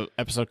a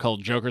episode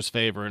called Joker's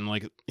Favor, and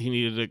like he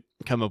needed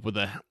to come up with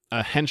a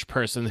a hench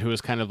person who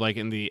is kind of like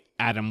in the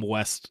Adam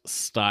West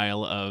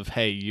style of,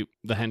 hey,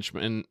 the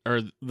henchman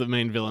or the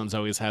main villains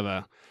always have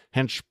a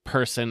hench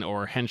person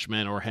or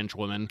henchman or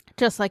henchwoman.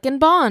 Just like in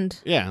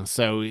Bond. Yeah,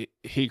 so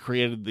he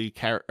created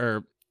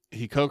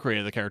he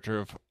co-created the character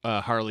of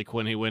Harley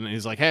Quinn. He went and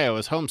he's like, hey, I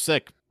was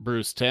homesick,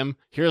 Bruce Timm.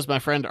 Here's my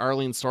friend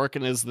Arlene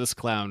Sorkin is this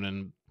clown.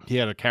 And he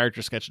had a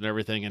character sketch and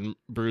everything. And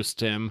Bruce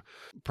Timm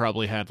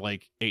probably had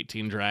like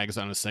 18 drags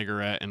on a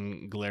cigarette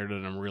and glared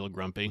at him real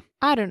grumpy.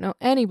 I don't know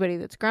anybody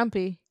that's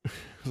grumpy.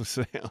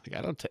 Like,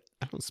 I don't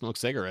smoke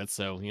cigarettes,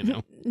 so, you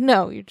know.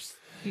 No, you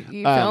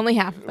only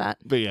half of that.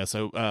 But yeah,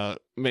 so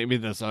maybe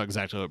that's not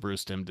exactly what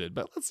Bruce Timm did,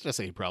 but let's just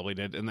say he probably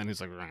did. And then he's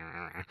like,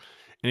 "Rah."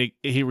 And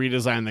he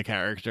redesigned the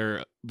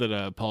character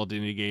that Paul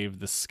Dini gave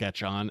the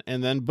sketch on,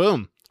 and then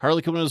boom,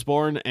 Harley Quinn was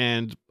born,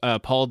 and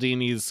Paul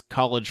Dini's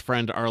college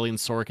friend Arlene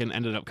Sorkin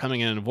ended up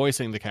coming in and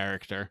voicing the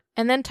character.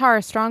 And then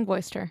Tara Strong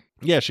voiced her.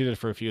 Yeah, she did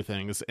for a few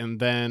things,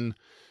 and then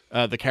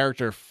the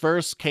character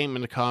first came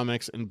into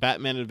comics in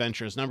Batman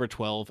Adventures number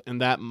 12, and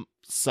that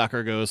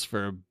sucker goes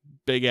for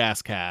big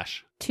ass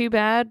cash. Too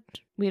bad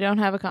we don't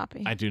have a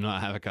copy. I do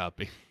not have a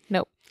copy.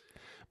 Nope.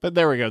 But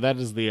there we go. That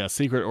is the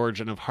secret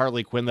origin of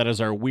Harley Quinn. That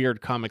is our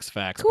weird comics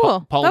facts.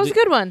 Cool. That was a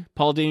good one.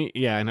 Paul Dini,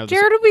 yeah, I know.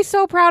 Jared would be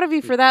so proud of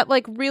you for that,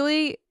 like,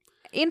 really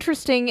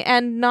interesting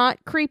and not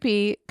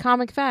creepy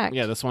comic fact.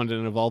 Yeah, this one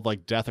didn't involve,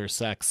 like, death or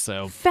sex,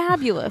 so.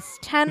 Fabulous.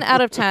 10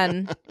 out of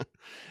 10.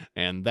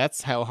 And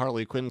that's how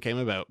Harley Quinn came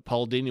about.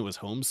 Paul Dini was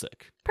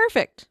homesick.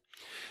 Perfect.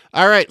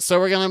 All right, so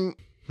we're going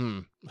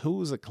to... Who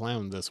was a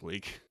clown this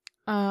week?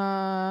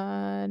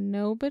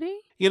 Nobody?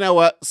 You know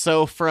what?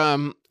 So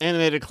from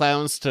animated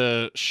clowns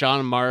to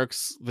Sean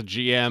Marks, the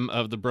GM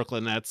of the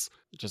Brooklyn Nets,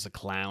 just a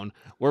clown.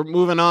 We're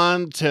moving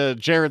on to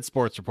Jared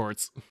Sports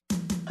Reports.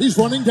 He's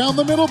running down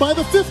the middle by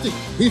the 50.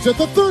 He's at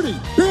the 30.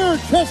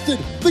 Bare-chested.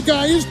 The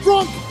guy is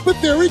drunk, but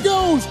there he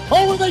goes.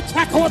 Oh, and they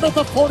tackle him at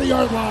the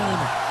 40-yard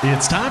line.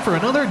 It's time for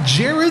another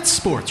Jared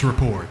Sports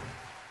Report.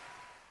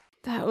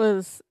 That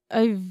was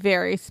a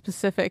very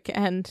specific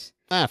and...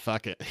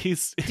 fuck it.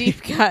 He's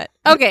deep cut.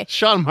 Okay.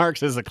 Sean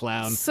Marks is a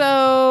clown.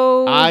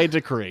 So I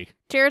decree.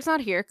 Jared's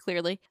not here,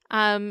 clearly.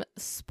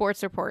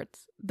 Sports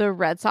reports. The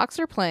Red Sox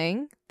are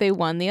playing. They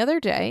won the other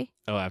day.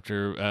 Oh,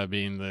 after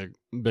being the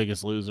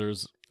biggest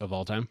losers of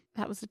all time?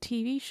 That was a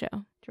TV show. Do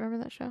you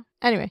remember that show?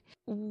 Anyway,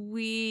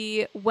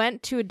 we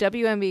went to a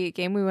WNBA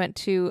game. We went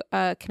to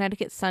a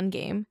Connecticut Sun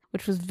game,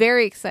 which was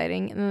very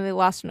exciting. And then they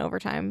lost in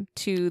overtime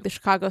to the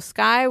Chicago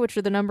Sky, which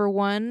are the number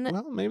one.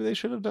 Well, maybe they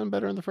should have done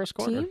better in the first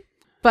quarter. Team.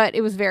 But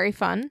it was very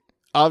fun.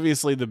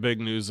 Obviously, the big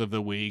news of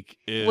the week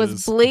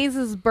was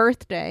Blaze's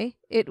birthday.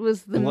 It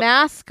was the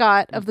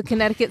mascot of the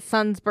Connecticut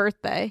Sun's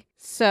birthday.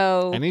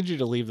 So I need you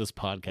to leave this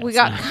podcast. We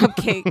got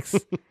cupcakes.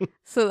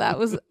 So that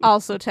was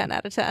also 10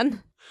 out of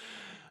 10.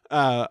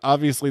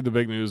 Obviously, the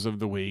big news of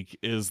the week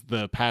is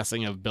the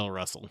passing of Bill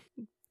Russell,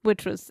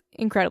 which was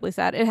incredibly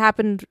sad. It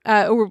happened.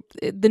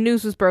 The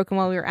news was broken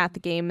while we were at the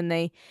game, and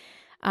they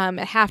at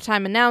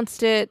halftime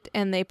announced it,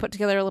 and they put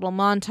together a little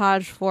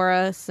montage for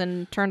us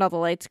and turned all the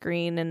lights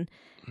green, and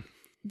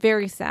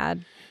very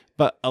sad.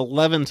 But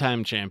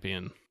 11-time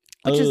champion.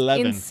 Which is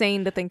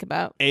insane to think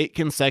about. 8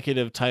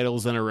 consecutive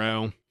titles in a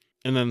row.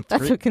 And then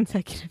That's what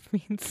consecutive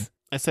means.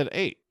 I said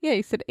 8. Yeah,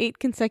 you said 8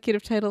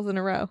 consecutive titles in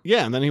a row.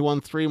 Yeah, and then he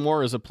won 3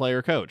 more as a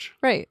player coach.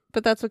 Right,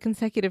 but that's what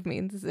consecutive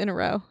means, is in a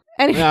row.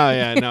 Anyway. Oh,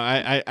 yeah, no,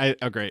 I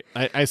great.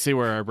 I see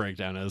where our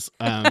breakdown is,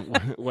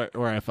 where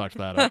I fucked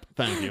that up.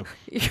 Thank you.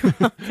 You're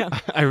welcome.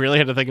 I really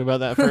had to think about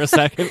that for a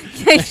second.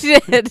 I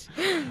did.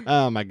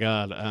 Oh, my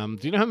God.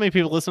 Do you know how many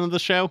people listen to the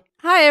show?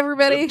 Hi,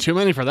 everybody. Too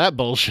many for that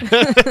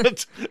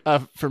bullshit.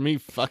 For me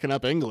fucking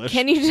up English.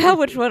 Can you tell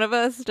which one of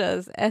us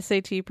does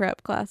SAT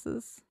prep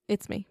classes?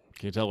 It's me.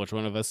 Can you tell which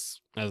one of us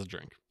has a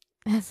drink?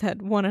 Has had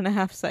 1.5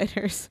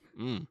 ciders.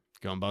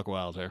 Going buck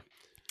wild here.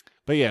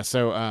 But yeah,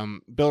 so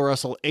Bill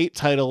Russell, 8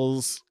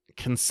 titles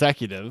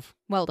consecutive.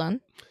 Well done.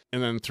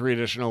 And then 3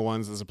 additional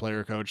ones as a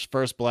player coach.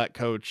 First black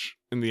coach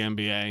in the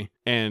NBA.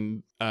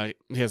 And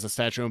he has a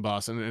statue in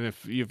Boston. And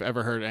if you've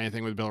ever heard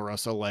anything with Bill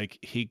Russell, like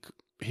he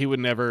would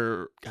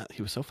never... God,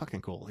 he was so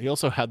fucking cool. He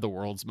also had the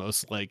world's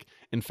most like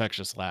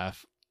infectious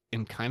laugh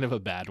in kind of a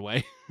bad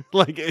way.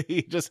 Like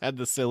he just had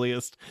the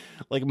silliest,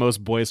 like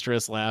most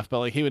boisterous laugh. But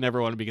like he would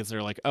never want to be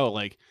considered like, oh,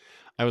 like...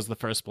 I was the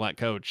first black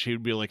coach.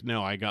 He'd be like,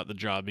 no, I got the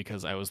job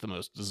because I was the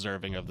most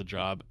deserving of the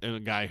job. And a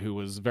guy who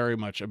was very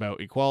much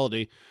about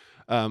equality.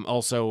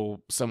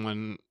 Also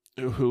someone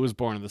who was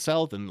born in the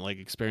South and like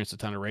experienced a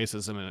ton of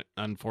racism and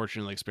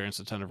unfortunately experienced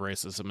a ton of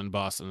racism in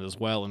Boston as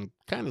well. And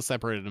kind of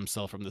separated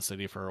himself from the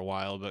city for a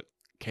while, but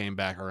came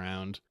back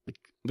around.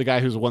 The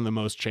guy who's won the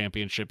most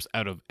championships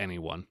out of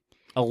anyone.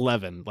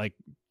 11. Like,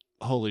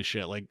 holy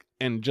shit. Like,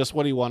 and just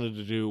what he wanted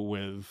to do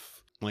with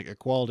like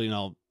equality and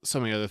all so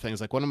many other things.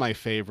 Like one of my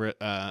favorite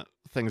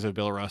things of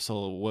Bill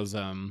Russell was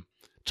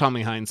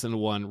Tommy Heinsohn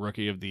won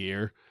Rookie of the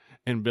Year,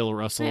 and Bill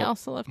Russell. I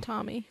also love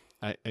Tommy.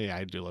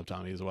 I do love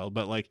Tommy as well,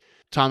 but like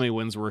Tommy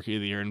wins Rookie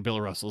of the Year, and Bill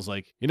Russell's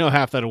like, you know,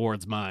 half that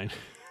award's mine,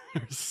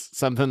 or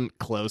something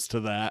close to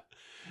that.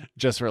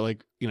 just for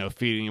like,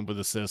 feeding him with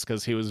assists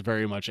because he was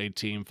very much a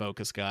team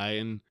focused guy.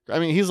 And I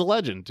mean, he's a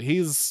legend.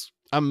 He's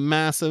a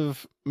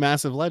massive,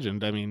 massive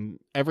legend. I mean,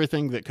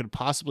 everything that could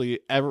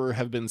possibly ever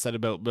have been said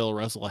about Bill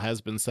Russell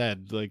has been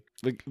said. Like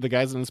the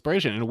guy's an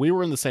inspiration, and we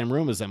were in the same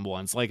room as him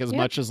once. Like as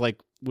much as like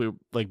we were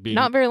like being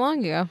not very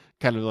long ago,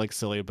 kind of like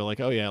silly, but like,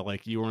 oh yeah,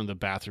 like you were in the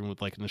bathroom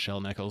with like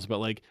Nichelle Nichols, but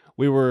like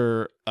we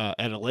were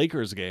at a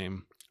Lakers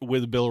game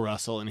with Bill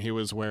Russell, and he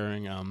was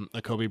wearing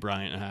a Kobe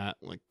Bryant hat,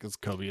 like because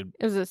it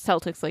was a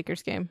Celtics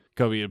Lakers game.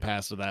 Kobe had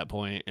passed at that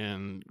point,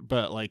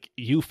 but like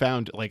you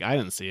found, like I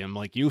didn't see him,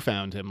 like you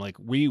found him, like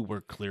we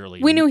were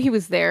clearly we knew he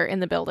was there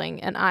in the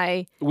building, and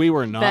we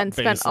were not then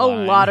spent a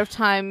lot of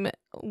time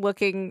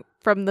looking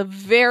from the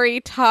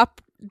very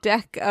top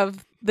deck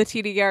of the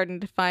TD Garden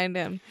to find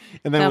him.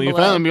 And then when you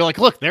found him, you're like,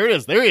 look, there it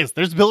is.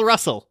 There's Bill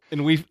Russell.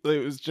 And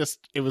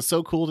it was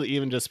so cool to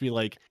even just be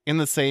like in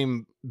the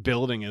same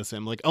building as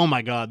him. Like, oh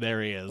my God,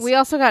 there he is. We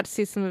also got to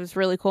see some of his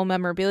really cool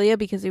memorabilia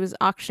because he was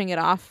auctioning it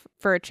off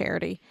for a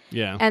charity.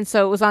 Yeah. And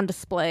so it was on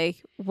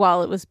display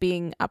while it was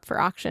being up for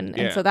auction.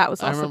 And so that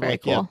was also very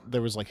cool. Yeah,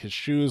 there was like his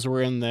shoes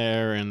were in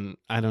there, and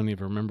I don't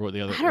even remember what the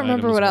other I don't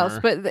remember what else,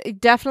 but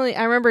definitely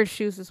I remember his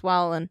shoes as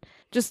well, and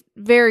just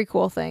very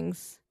cool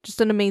things. Just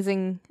an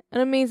amazing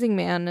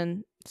man,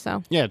 and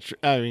so yeah,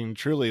 I mean,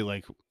 truly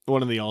like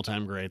one of the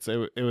all-time greats.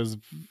 It was,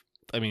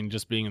 I mean,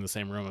 just being in the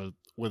same room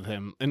with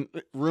him, and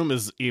room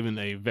is even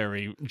a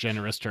very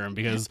generous term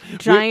because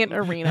giant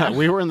arena.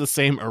 We were in the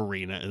same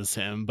arena as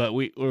him, but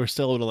we were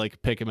still able to like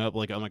pick him up.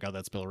 Like, oh my God,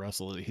 that's Bill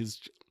Russell. It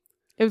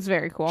was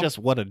very cool. Just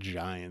what a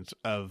giant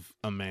of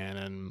a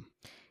man,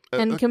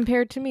 and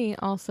compared to me,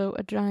 also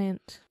a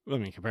giant. I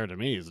mean, compared to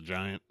me, he's a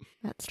giant.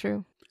 That's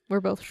true. We're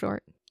both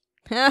short.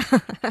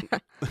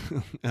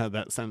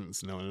 That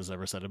sentence no one has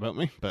ever said about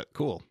me, but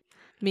cool.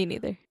 Me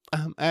neither.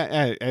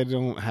 I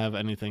don't have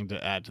anything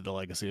to add to the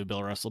legacy of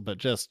Bill Russell, but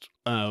just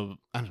I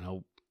don't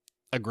know,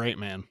 a great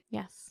man.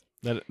 Yes.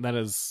 That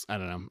is, I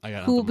don't know. I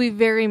got who will be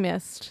very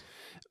missed,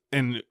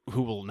 and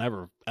who will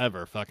never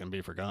ever fucking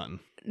be forgotten.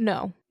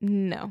 No,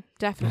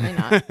 definitely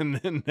not.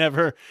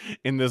 Never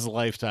in this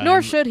lifetime,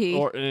 nor should he,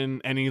 or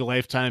in any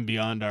lifetime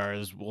beyond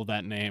ours, will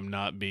that name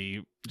not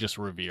be just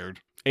revered.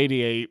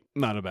 88,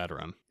 not a bad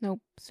run. Nope.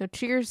 So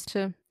cheers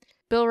to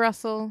Bill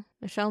Russell,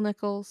 Nichelle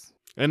Nichols.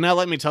 And now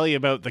let me tell you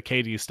about the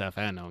KD stuff.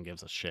 And no one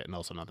gives a shit, and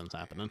also nothing's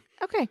happening.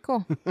 Okay,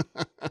 cool.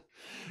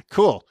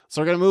 Cool.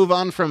 So we're going to move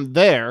on from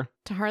there.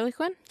 To Harley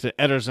Quinn?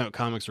 To Editor's Note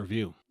Comics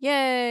Review.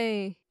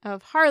 Yay!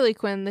 Of Harley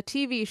Quinn, the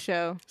TV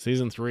show.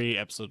 Season 3,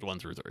 episodes 1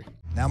 through 3.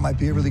 Now might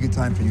be a really good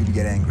time for you to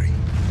get angry.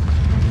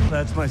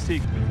 That's my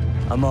secret.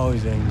 I'm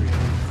always angry.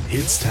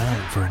 It's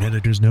time for an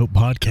Editor's Note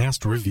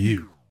podcast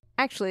review.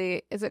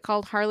 Actually, is it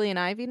called Harley and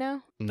Ivy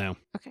now? No.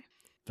 Okay.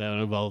 That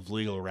would involve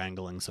legal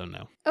wrangling, so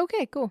no.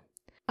 Okay, cool.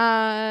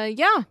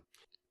 Yeah.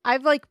 I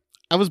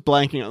was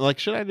blanking. Like,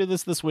 should I do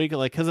this week?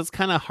 Like, because it's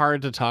kind of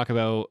hard to talk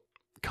about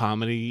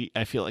comedy.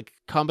 I feel like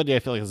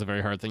is a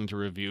very hard thing to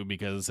review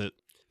because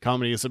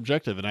comedy is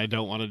subjective, and I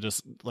don't want to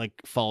just like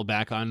fall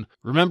back on,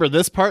 remember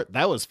this part?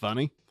 That was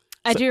funny.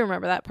 I do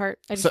remember that part.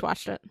 I just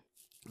watched it.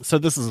 So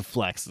this is a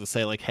flex to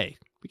say like, hey,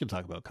 we can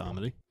talk about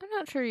comedy. I'm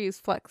not sure you use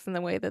flex in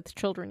the way that the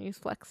children use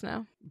flex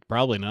now.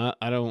 Probably not.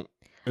 I don't.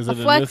 Is it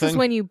a flex new thing? Is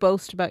when you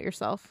boast about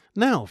yourself.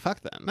 No,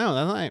 fuck that. No,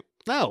 that's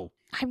not. No.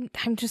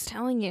 I'm just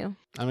telling you.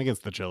 I'm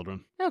against the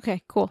children.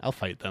 Okay, cool. I'll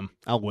fight them.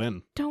 I'll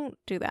win. Don't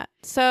do that.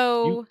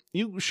 So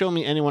you show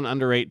me anyone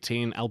under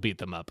 18, I'll beat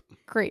them up.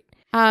 Great.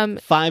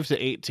 5 to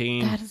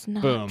 18. That is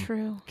not boom,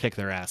 true. Kick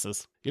their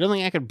asses. You don't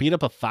think I could beat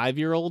up a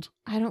 5-year-old?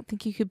 I don't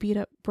think you could beat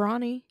up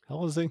Bronny. How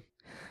old is he?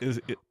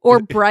 Or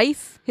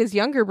Bryce, his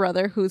younger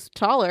brother, who's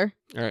taller.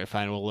 All right,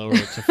 fine. We'll lower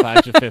it to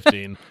 5 to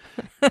 15.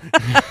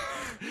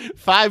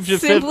 5 to 15.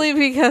 Simply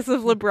because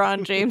of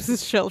LeBron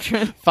James's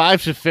children.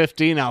 5 to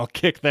 15, I'll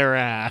kick their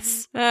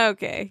ass.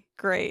 Okay,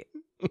 great.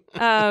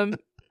 The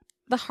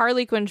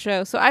Harley Quinn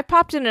show. So I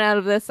popped in and out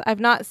of this. I've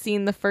not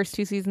seen the first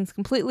 2 seasons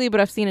completely, but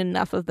I've seen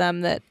enough of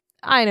them that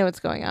I know what's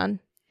going on.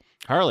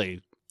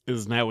 Harley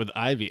is now with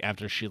Ivy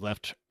after she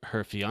left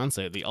her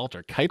fiance at the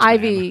altar.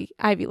 Ivy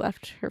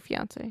left her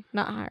fiance,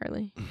 not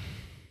Harley.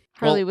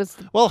 Harley was.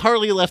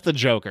 Harley left the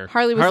Joker.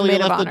 Harley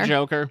left the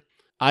Joker.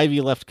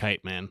 Ivy left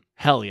Kite Man.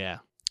 Hell yeah.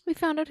 We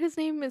found out his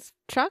name is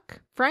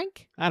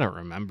Frank? I don't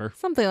remember.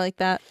 Something like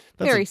that.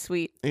 Very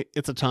sweet.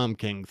 It's a Tom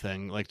King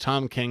thing. Like,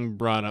 Tom King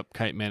brought up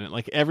Kite Man.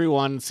 Like,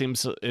 everyone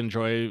seems to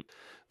enjoy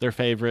their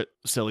favorite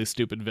silly,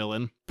 stupid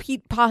villain.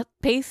 Paste Pop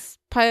Pete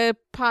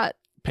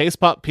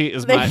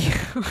is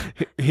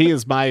he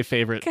is my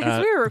favorite.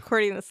 Guys, we were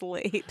recording this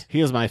late. He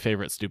is my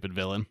favorite stupid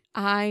villain.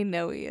 I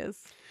know he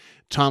is.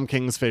 Tom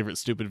King's favorite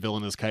stupid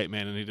villain is Kite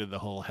Man, and he did the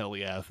whole hell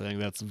yeah thing.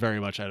 That's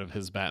very much out of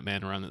his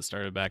Batman run that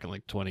started back in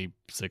like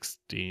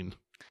 2016.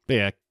 But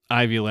yeah,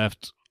 Ivy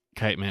left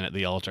Kite Man at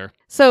the altar.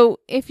 So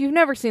if you've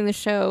never seen the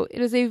show,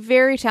 it is a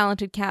very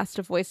talented cast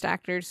of voice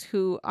actors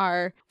who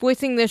are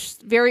voicing this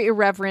very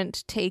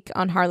irreverent take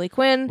on Harley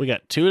Quinn. We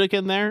got Tudyk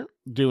in there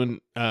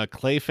doing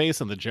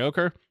Clayface and the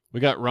Joker. We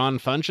got Ron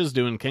Funches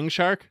doing King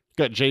Shark.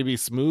 We got JB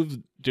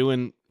Smoove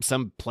doing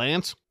some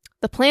plant.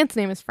 The plant's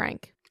name is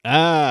Frank.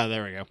 Ah,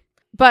 there we go.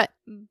 But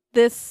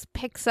this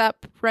picks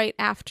up right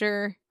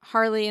after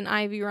Harley and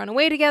Ivy run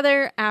away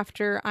together,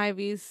 after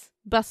Ivy's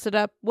busted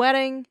up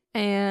wedding.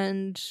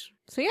 And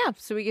so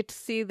we get to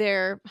see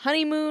their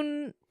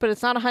honeymoon, but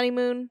it's not a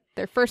honeymoon.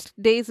 Their first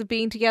days of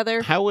being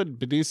together. How would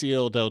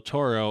Benicio del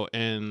Toro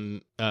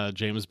and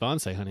James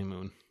Bond say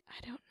honeymoon?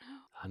 I don't know.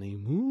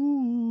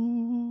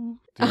 Honeymoon.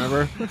 Do you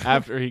remember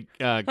after he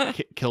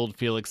killed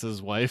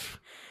Felix's wife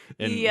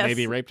and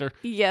maybe raped her?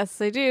 Yes,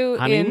 I do.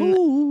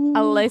 Honeymoon. In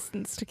A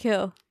License to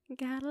Kill.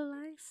 Got a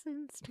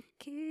license to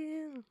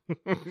kill.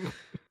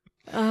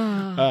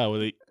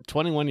 With a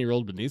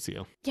 21-year-old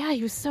Benicio. Yeah,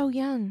 he was so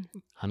young.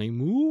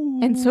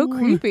 Honeymoon. And so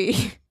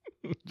creepy.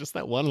 Just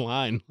that one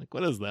line. Like,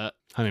 what is that?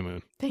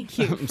 Honeymoon. Thank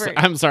you for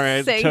I'm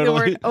sorry. saying the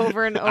word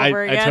over and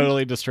over again. I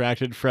totally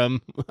distracted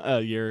from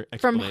your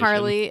explanation. From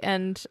Harley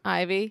and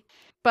Ivy.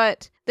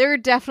 But there are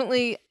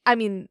definitely,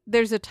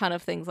 there's a ton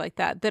of things like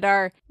that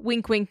are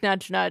wink, wink,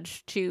 nudge,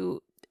 nudge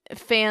to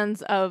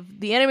fans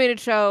of the animated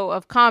show,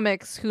 of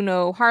comics, who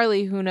know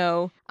Harley, who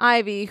know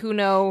Ivy, who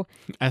know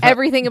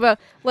everything about,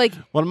 like...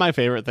 One of my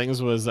favorite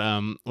things was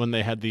when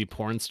they had the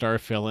porn star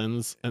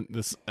fill-ins, and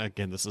this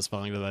is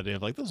falling to the idea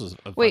of, like, this was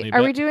a Wait, funny are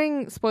bit. we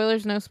doing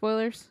spoilers, no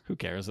spoilers? Who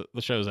cares?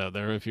 The show's out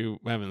there. If you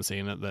haven't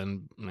seen it,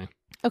 then... Meh.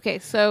 Okay,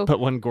 so... But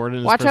when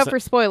Gordon... Watch out for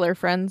spoiler,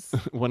 friends.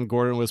 When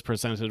Gordon was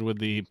presented with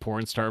the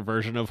porn star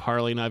version of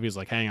Harley and Ivy, he's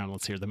like, hang on,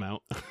 let's hear them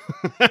out.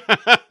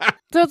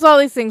 So it's all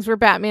these things where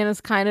Batman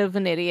is kind of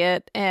an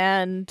idiot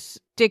and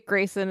Dick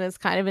Grayson is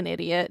kind of an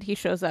idiot. He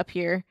shows up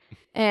here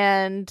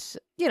and,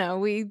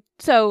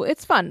 so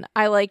it's fun.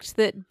 I liked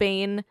that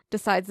Bane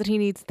decides that he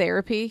needs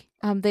therapy.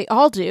 They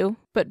all do,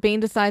 but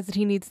Bane decides that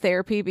he needs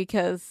therapy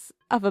because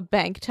of a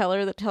bank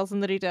teller that tells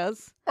him that he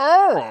does.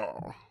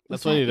 Oh!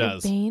 That's what he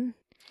does. Bane?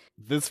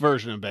 This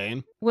version of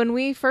Bane. When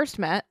we first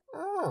met,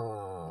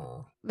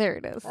 there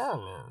it is.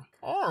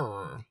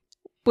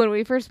 When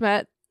we first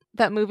met,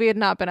 that movie had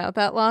not been out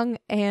that long,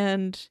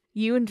 and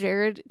you and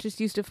Jared just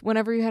used to,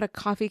 whenever you had a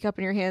coffee cup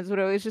in your hands, would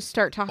always just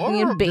start talking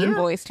in Bane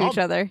voice to each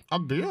other. A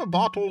beer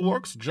bottle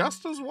works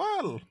just as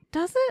well.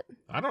 Does it?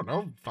 I don't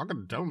know.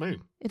 Fucking tell me.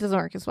 It doesn't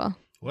work as well.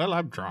 Well,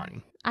 I'm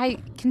trying. I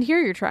can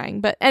hear you're trying,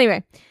 but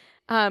anyway.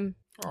 Having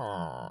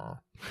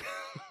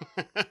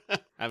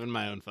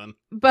my own fun.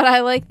 But I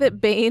like that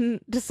Bane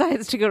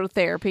decides to go to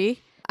therapy.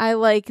 I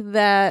like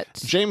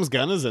that... James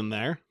Gunn is in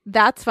there.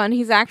 That's fun.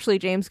 He's actually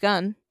James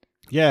Gunn.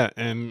 Yeah,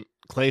 and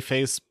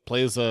Clayface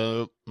plays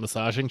a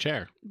massaging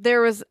chair.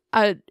 There was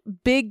a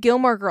big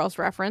Gilmore Girls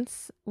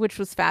reference, which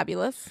was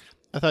fabulous.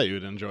 I thought you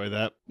would enjoy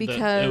that.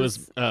 Because... It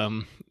was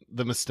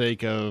the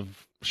mistake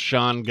of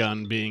Sean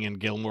Gunn being in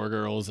Gilmore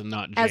Girls and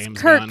not James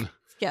Kirk. Gunn.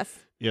 Yes.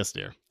 Yes,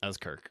 dear. As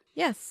Kirk.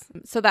 Yes.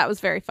 So that was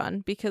very fun,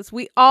 because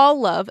we all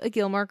love a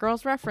Gilmore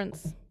Girls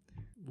reference.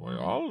 We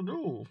all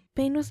do.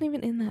 Bane wasn't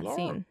even in that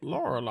scene.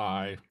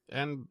 Lorelai.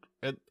 And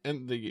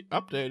in the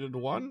updated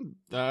one,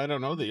 I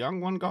don't know, the young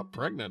one got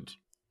pregnant.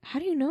 How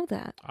do you know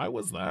that? I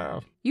was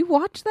there. You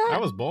watched that? I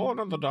was born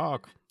in the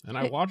dark, and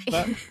I watched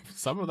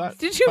some of that.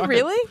 Did you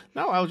really?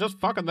 No, I was just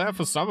fucking there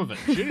for some of it.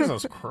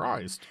 Jesus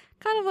Christ.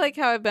 Kind of like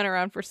how I've been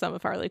around for some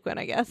of Harley Quinn,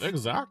 I guess.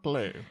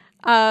 Exactly.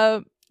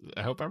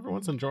 I hope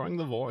everyone's enjoying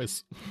the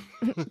voice.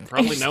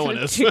 Probably no one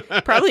is.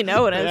 Probably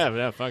no one is.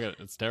 Yeah, fuck it.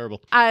 It's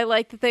terrible. I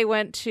like that they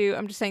went to,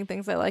 I'm just saying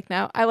things I like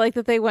now. I like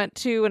that they went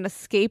to an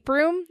escape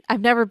room.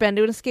 I've never been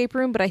to an escape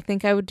room, but I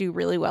think I would do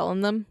really well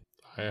in them.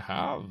 I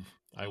have.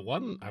 I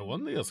won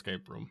the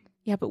escape room.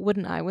 Yeah, but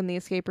wouldn't I win the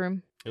escape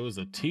room? It was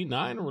a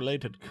T9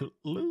 related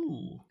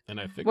clue. And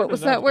I figured what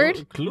was that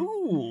word?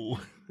 Clue.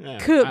 Yeah.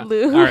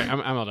 Clue. All right,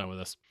 I'm all done with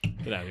this.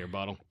 Get out of here,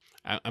 bottle.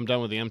 I'm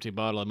done with the empty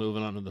bottle. I'm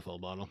moving on to the full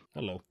bottle.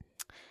 Hello.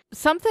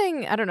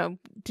 Something, I don't know,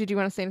 did you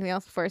want to say anything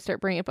else before I start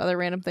bringing up other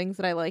random things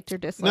that I liked or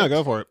disliked? No,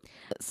 go for it.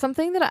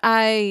 Something that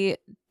I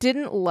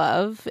didn't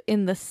love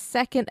in the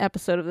second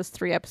episode of this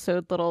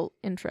 3-episode little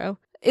intro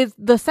is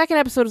the second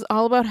episode is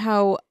all about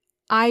how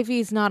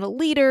Ivy's not a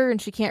leader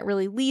and she can't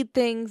really lead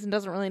things and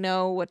doesn't really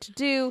know what to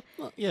do.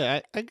 Well,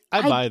 yeah,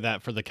 I buy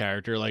that for the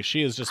character. Like,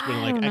 she has just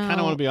been like, I kind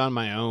of want to be on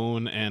my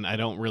own, and I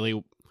don't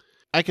really...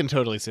 I can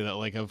totally see that,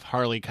 like, of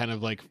Harley kind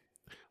of like...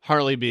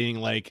 Harley being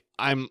like,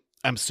 I'm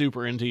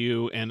super into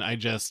you, and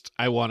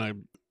I want to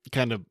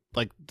kind of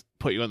like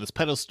put you on this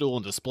pedestal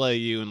and display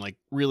you and like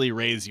really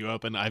raise you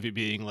up, and Ivy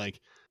being like,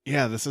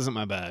 yeah, this isn't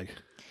my bag.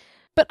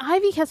 But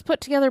Ivy has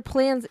put together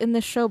plans in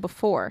this show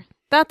before.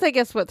 That's, I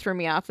guess, what threw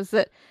me off, is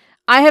that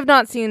I have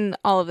not seen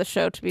all of the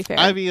show, to be fair.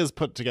 Ivy has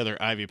put together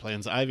Ivy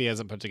plans. Ivy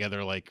hasn't put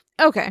together, like...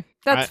 Okay,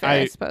 that's fair,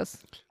 I suppose.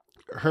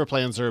 Her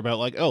plans are about,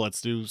 like, oh,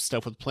 let's do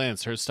stuff with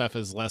plants. Her stuff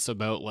is less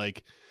about,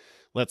 like,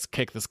 let's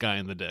kick this guy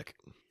in the dick.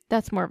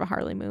 That's more of a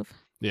Harley move.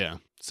 Yeah.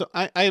 So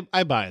I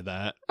buy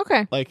that.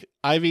 Okay. Like,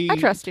 Ivy... I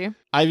trust you.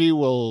 Ivy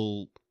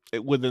will,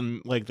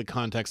 within, like, the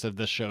context of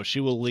this show, she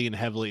will lean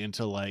heavily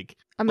into, like...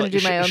 I'm going to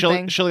do my own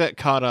thing. She'll get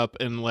caught up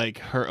in, like,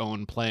 her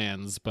own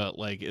plans, but,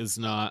 like, is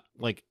not,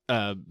 like,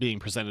 being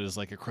presented as,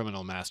 like, a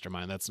criminal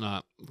mastermind. That's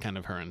not kind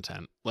of her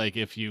intent. Like,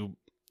 if you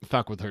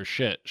fuck with her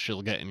shit,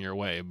 she'll get in your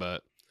way,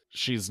 but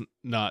she's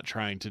not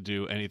trying to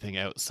do anything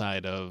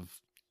outside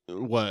of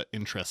what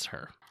interests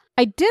her.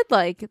 I did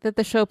like that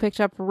the show picked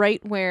up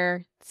right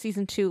where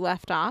season 2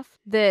 left off,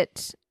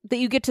 that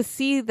you get to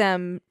see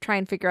them try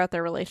and figure out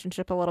their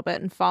relationship a little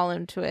bit and fall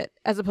into it,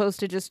 as opposed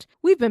to just,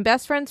 we've been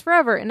best friends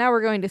forever and now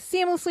we're going to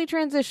seamlessly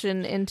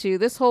transition into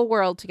this whole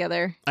world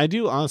together. I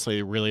do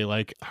honestly really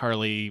like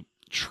Harley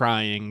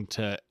trying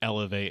to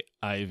elevate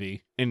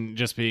Ivy and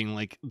just being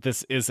like,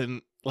 this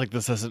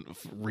doesn't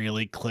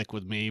really click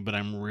with me, but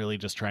I'm really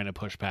just trying to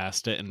push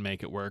past it and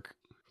make it work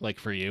like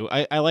for you.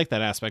 I like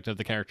that aspect of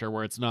the character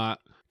where it's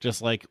not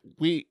just like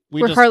where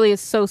Harley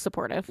is so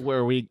supportive,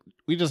 where we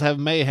just have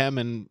mayhem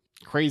and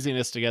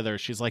craziness together.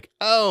 She's like,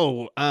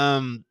 oh,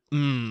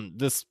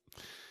 this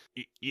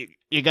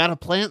you got a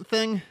plant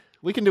thing?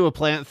 We can do a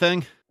plant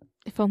thing.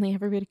 If only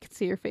everybody could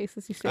see your face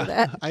as you say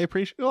that. I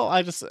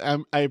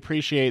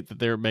appreciate that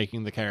they're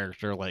making the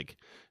character like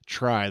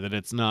try, that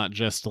it's not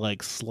just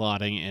like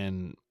slotting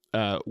in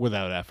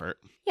without effort.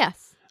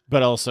 Yes.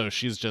 But also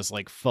she's just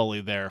like fully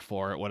there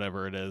for it,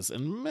 whatever it is,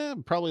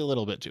 and probably a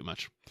little bit too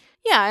much.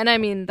 Yeah, and I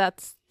mean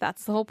that's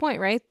the whole point,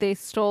 right? They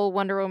stole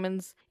Wonder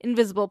Woman's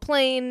invisible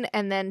plane,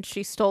 and then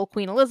she stole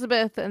Queen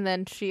Elizabeth, and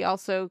then she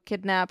also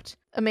kidnapped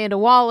Amanda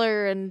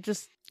Waller, and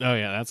just oh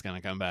yeah, that's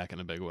gonna come back in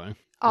a big way.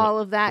 All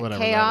of that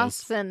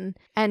chaos, and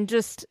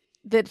just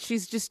that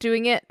she's just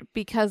doing it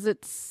because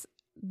it's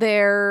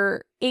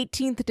their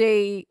 18th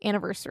day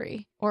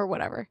anniversary or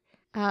whatever.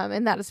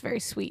 And that is very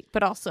sweet,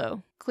 but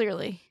also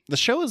clearly the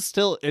show is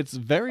still, it's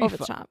very over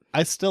the top.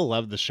 I still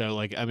love the show.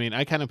 Like, I mean,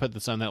 I kind of put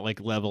this on that like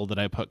level that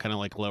I put kind of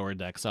like Lower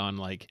Decks on.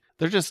 Like,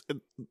 they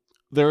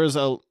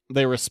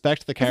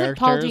respect the characters. Isn't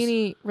Paul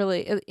Dini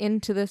really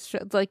into this show?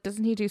 Like,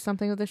 doesn't he do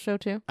something with this show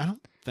too? I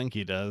don't think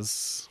he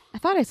does. I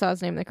thought I saw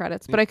his name in the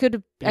credits, but I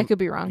could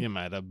be wrong. You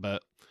might have,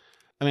 but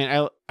I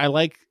mean, I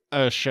like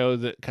a show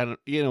that kind of,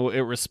 you know, it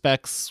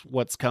respects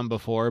what's come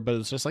before, but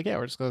it's just like, yeah,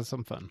 we're just gonna have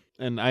some fun,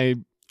 and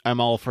I'm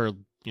all for,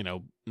 you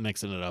know,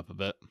 mixing it up a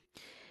bit.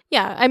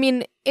 Yeah, I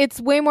mean,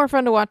 it's way more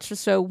fun to watch the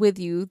show with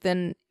you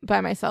than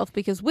by myself,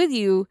 because with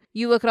you,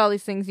 you look at all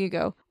these things and you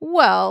go,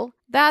 well,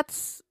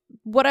 that's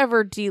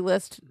whatever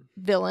D-list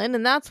villain,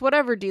 and that's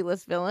whatever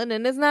D-list villain,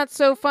 and isn't that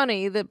so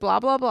funny that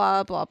blah, blah,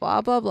 blah, blah,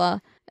 blah, blah, blah.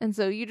 And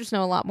so you just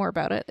know a lot more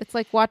about it. It's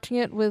like watching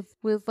it with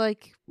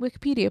like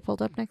Wikipedia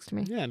pulled up next to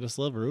me. Yeah, I just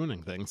love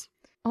ruining things.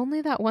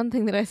 Only that one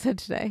thing that I said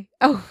today.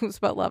 Oh, it was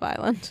about Love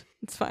Island.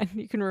 It's fine.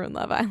 You can ruin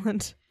Love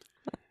Island.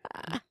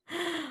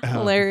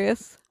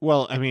 Hilarious.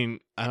 Well, I mean,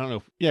 I don't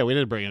know. Yeah, we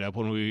did bring it up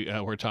when we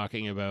were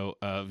talking about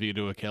View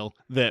to a Kill,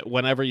 that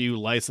whenever you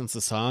license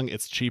a song,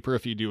 it's cheaper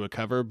if you do a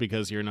cover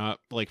because you're not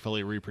like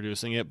fully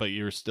reproducing it, but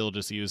you're still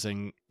just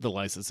using the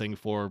licensing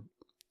for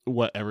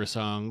whatever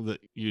song that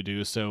you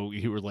do. So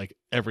you were like,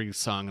 every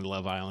song in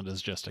Love Island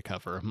is just a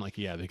cover. I'm like,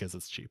 yeah, because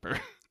it's cheaper.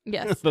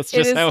 Yes. That's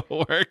just how it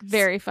works.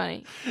 Very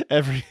funny.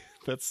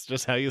 That's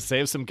just how you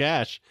save some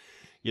cash.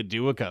 You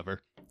do a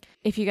cover.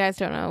 If you guys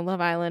don't know, Love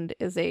Island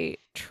is a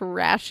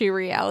trashy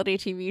reality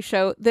TV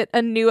show that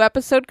a new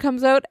episode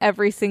comes out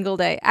every single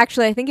day.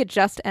 Actually, I think it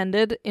just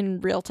ended in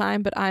real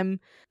time, but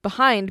I'm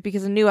behind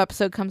because a new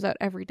episode comes out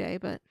every day,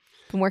 but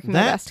I've been working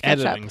my best to catch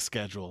up. That editing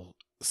schedule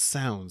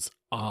sounds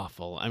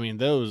awful. I mean,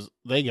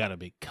 they gotta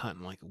be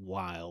cutting like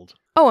wild.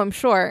 Oh, I'm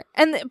sure.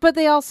 But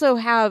they also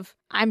have,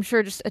 I'm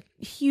sure, just a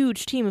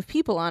huge team of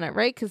people on it,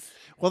 right?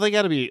 Well, they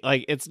gotta be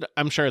like,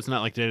 I'm sure it's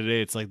not like day to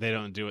day. It's like they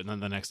don't do it, and then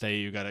the next day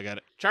you gotta get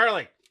it.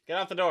 Charlie, get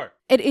out the door.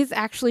 It is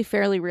actually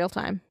fairly real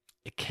time.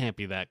 It can't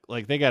be that.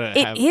 Like, they gotta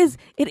have...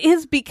 It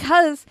is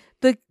because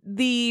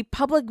the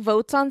public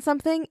votes on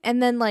something,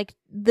 and then, like,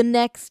 the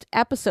next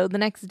episode, the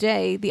next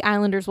day, the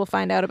Islanders will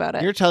find out about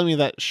it. You're telling me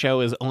that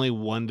show is only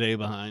one day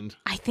behind?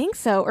 I think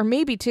so, or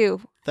maybe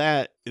two.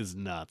 That is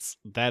nuts.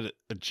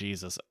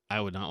 Jesus,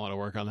 I would not want to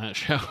work on that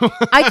show.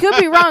 I could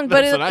be wrong,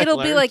 but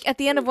it'll be like, at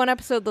the end of one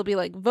episode, they'll be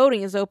like,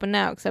 voting is open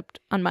now, except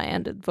on my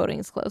end, voting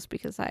is closed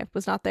because I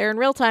was not there in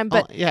real time.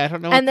 But yeah, I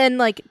don't know. And then,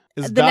 like,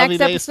 is the Davide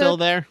next episode still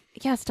there?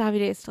 Yes,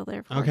 Davide is still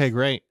there. Okay,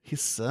 great. He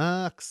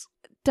sucks.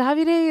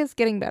 Davide is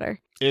getting better.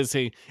 Is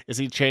he? Is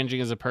he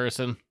changing as a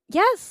person?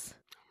 Yes.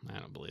 I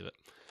don't believe it.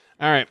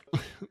 All right,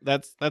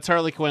 that's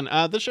Harley Quinn.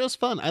 The show's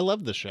fun. I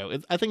love the show.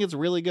 I think it's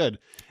really good.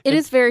 It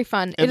is very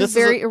fun. It is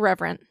very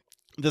irreverent.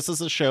 This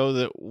is a show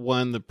that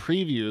when the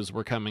previews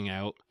were coming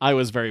out, I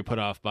was very put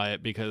off by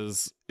it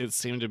because it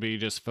seemed to be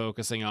just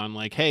focusing on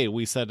like, hey,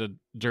 we said a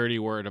dirty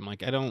word. I'm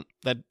like,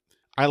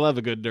 I love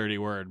a good dirty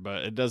word,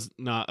 but it does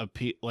not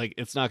appeal. Like,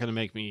 it's not going to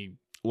make me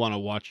want to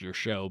watch your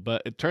show.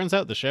 But it turns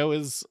out the show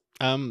is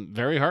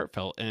very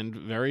heartfelt and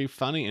very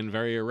funny and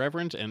very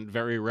irreverent and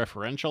very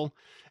referential,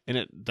 and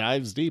it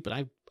dives deep,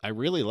 and I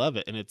really love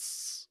it. And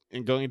it's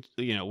going,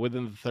 you know,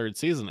 within the third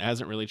season, it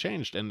hasn't really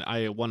changed, and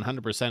I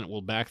 100%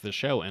 will back the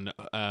show, and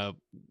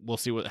we'll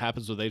see what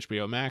happens with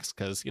HBO Max,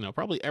 because, you know,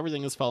 probably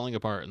everything is falling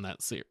apart in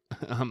that series.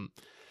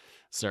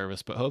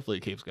 service, but hopefully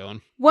it keeps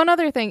going. One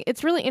other thing,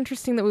 it's really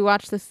interesting that we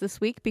watched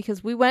this week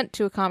because we went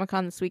to a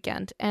Comic-Con this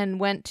weekend and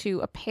went to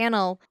a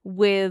panel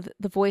with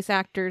the voice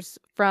actors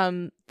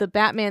from the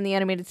Batman the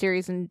Animated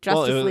Series and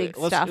Justice League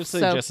stuff. Let's say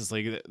Justice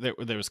League.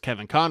 There was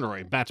Kevin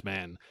Conroy,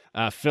 Batman,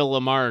 Phil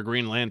Lamar,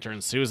 Green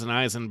Lantern, Susan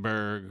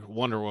Eisenberg,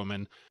 Wonder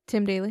Woman,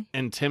 Tim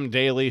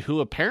Daly, who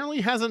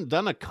apparently hasn't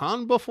done a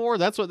con before.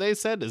 That's what they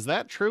said. Is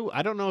that true?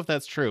 I don't know if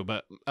that's true,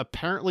 but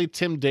apparently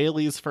Tim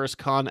Daly's first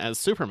con as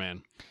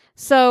Superman.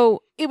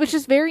 So it was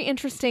just very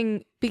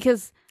interesting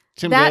because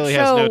Tim Daly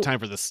has no time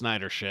for the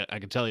Snyder shit. I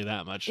can tell you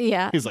that much.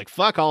 Yeah. He's like,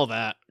 fuck all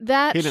that. He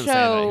didn't say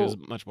that. He was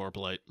much more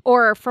polite.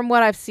 Or from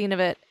what I've seen of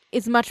it,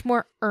 is much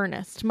more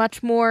earnest,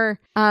 much more,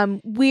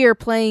 we are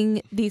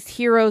playing these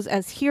heroes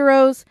as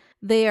heroes.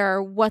 They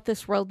are what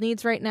this world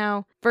needs right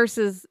now.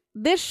 Versus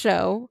this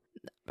show,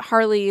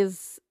 Harley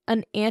is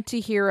an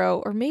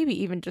anti-hero or maybe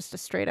even just a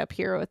straight up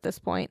hero at this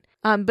point.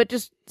 But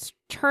just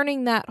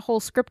turning that whole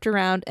script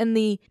around, and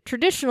the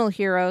traditional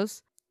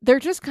heroes, they're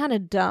just kind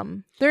of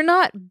dumb. They're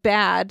not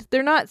bad.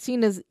 They're not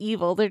seen as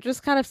evil. They're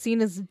just kind of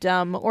seen as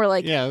dumb or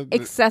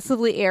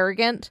excessively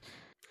arrogant.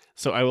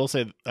 So I will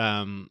say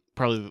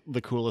probably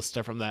the coolest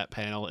stuff from that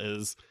panel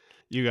is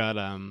you got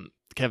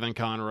Kevin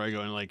Conroy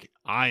going like,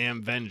 I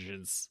am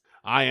vengeance.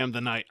 I am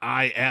the knight.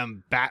 I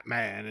am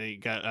Batman. And you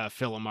got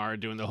Phil Lamar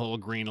doing the whole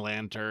Green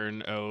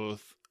Lantern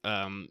oath.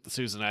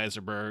 Susan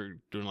Eisenberg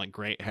doing like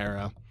Great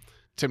Hera.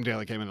 Tim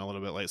Daly came in a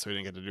little bit late, so he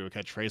didn't get to do a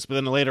catchphrase. But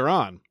then later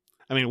on,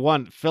 I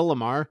mean, Phil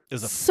Lamar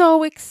is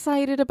so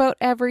excited about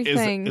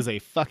everything. Is a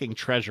fucking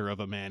treasure of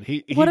a man.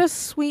 What a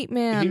sweet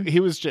man. He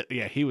was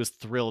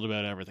thrilled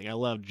about everything. I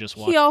loved just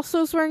watching. He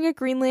also is wearing a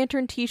Green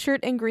Lantern t-shirt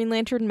and Green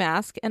Lantern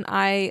mask, and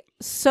I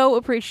so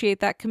appreciate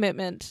that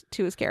commitment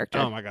to his character.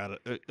 Oh my god,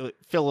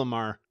 Phil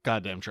Lamar,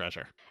 goddamn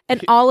treasure.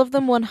 And all of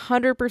them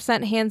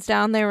 100% hands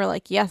down, they were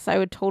like, yes, I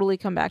would totally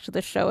come back to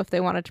this show if they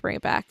wanted to bring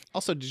it back.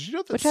 Also, did you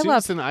know that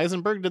Susan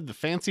Eisenberg did the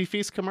Fancy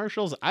Feast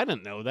commercials? I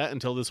didn't know that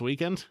until this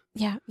weekend.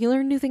 Yeah, you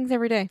learn new things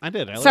every day. I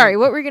did. Sorry,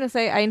 what were you going to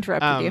say? I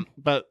interrupted you.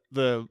 But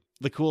the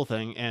cool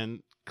thing,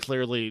 and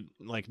clearly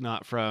like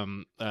not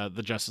from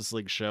the Justice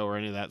League show or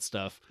any of that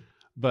stuff,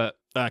 but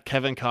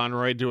Kevin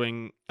Conroy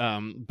doing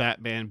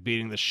Batman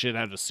beating the shit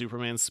out of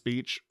Superman's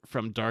speech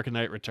from Dark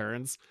Knight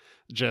Returns,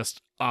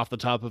 just off the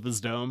top of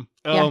his dome.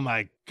 Yeah. Oh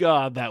my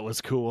god, that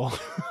was cool.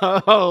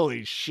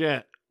 Holy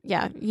shit.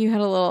 Yeah, you had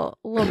a little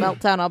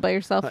meltdown all by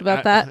yourself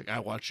about that. I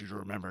want you to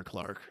remember,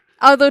 Clark.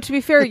 Although, to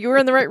be fair, you were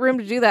in the right room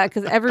to do that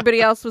because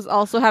everybody else was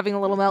also having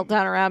a little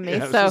meltdown around me.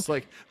 Yeah, so just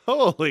like,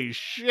 holy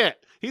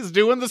shit, he's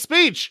doing the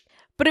speech.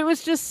 But it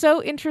was just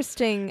so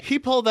interesting. He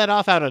pulled that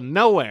off out of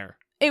nowhere.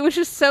 It was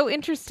just so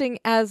interesting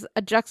as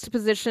a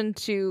juxtaposition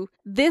to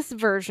this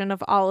version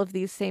of all of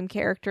these same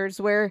characters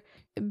where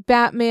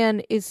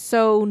Batman is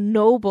so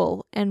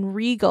noble and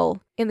regal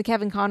in the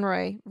Kevin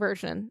Conroy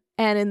version.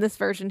 And in this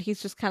version,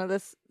 he's just kind of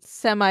this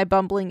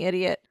semi-bumbling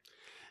idiot.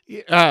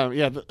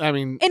 Yeah, I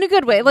mean... in a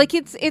good way. Like,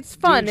 it's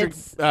fun.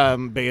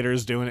 Dietrich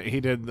Bader's doing it.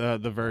 He did the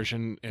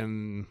version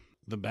in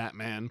The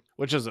Batman,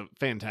 which is a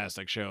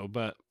fantastic show,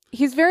 but...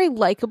 he's very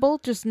likable,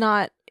 just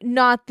not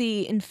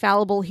the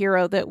infallible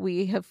hero that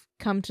we have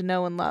come to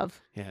know and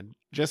love. Yeah,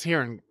 just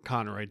hearing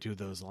Conroy do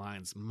those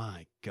lines,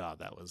 my god,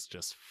 that was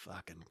just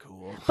fucking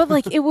cool. But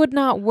like, it would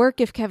not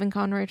work if Kevin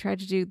Conroy tried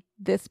to do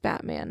this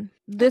Batman.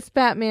 This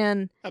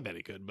Batman... I bet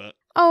he could, but...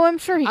 oh, I'm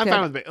sure he could.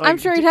 Fine with it. I'm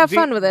sure he'd have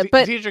fun with it.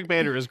 But Dietrich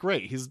Bader is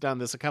great. He's done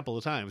this a couple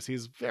of times.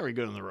 He's very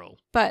good in the role.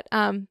 But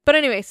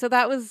anyway, so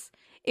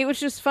it was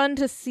just fun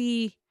to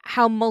see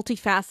how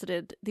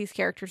multifaceted these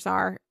characters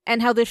are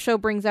and how this show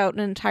brings out an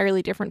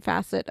entirely different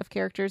facet of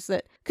characters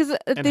that, because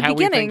at the beginning,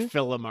 we think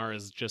Phil Lamar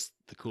is just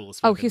the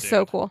coolest. Oh, he's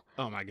so cool.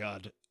 Oh my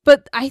god.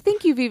 But I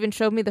think you've even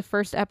showed me the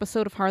first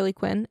episode of Harley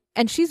Quinn,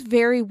 and she's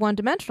very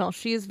one-dimensional.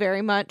 She is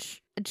very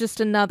much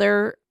just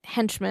another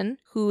henchman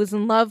who is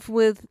in love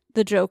with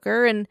the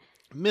Joker and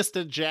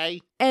Mr. J.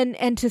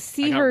 And to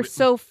see her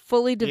so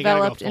fully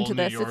developed into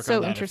this, it's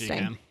so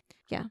interesting.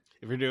 Yeah.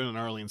 If you're doing an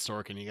Arlene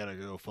Sorkin, you gotta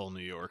go full New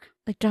York.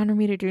 Like John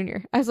Romita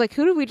Jr. I was like,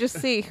 who did we just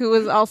see who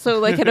was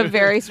also like had a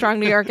very strong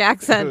New York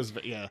accent?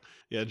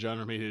 Yeah, John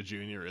Romita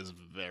Jr. is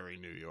very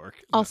New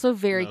York. Also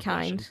very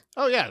kind.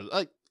 Oh yeah,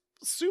 like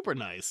super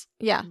nice.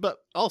 Yeah. But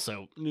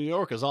also, New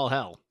York is all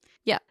hell.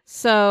 Yeah.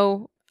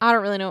 So I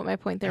don't really know what my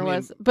point there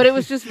was, but it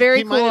was just very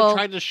he cool. He might have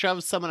tried to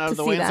shove someone out of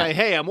the way and say,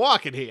 hey, I'm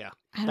walking here.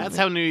 That's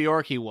how New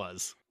York he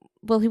was.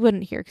 Well, he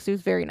wouldn't hear because he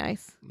was very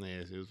nice.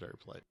 Yeah, he was very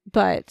polite.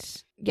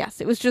 But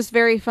yes, it was just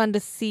very fun to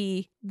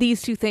see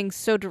these two things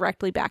so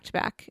directly back to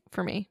back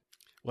for me.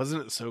 Wasn't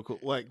it so cool?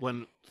 Like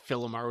when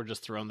Phil Lamar would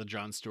just throw in the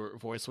Jon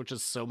Stewart voice, which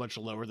is so much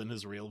lower than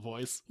his real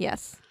voice.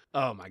 Yes.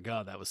 Oh my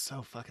god, that was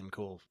so fucking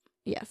cool.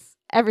 Yes.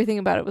 Everything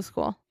about it was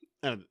cool.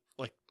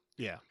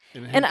 Yeah.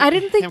 And I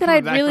didn't think that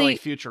I'd really...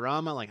 like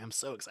Futurama, like I'm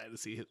so excited to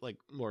see like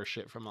more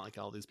shit from like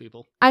all these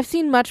people. I've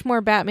seen much more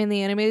Batman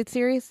the Animated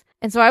Series,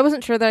 and so I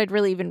wasn't sure that I'd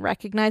really even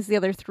recognize the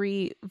other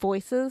three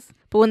voices.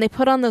 But when they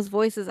put on those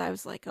voices, I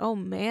was like, oh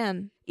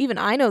man. even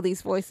I know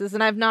these voices,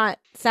 and I've not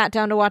sat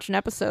down to watch an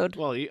episode.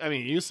 Well,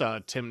 you saw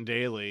Tim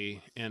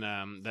Daly in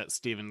that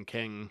Stephen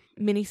King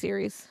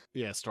miniseries.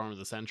 Yeah, Storm of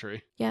the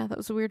Century. Yeah, that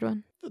was a weird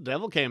one. The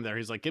devil came there.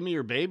 He's like, "Give me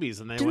your babies,"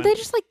 and Didn't they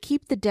just like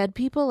keep the dead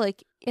people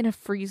like in a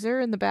freezer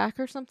in the back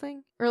or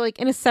something, or like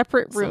in a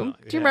separate room?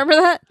 Do you remember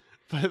that?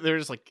 But they're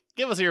just like,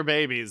 "Give us your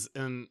babies,"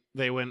 and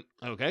they went,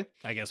 "Okay,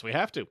 I guess we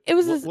have to. It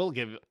was we'll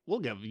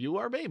give you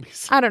our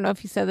babies." I don't know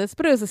if you said this,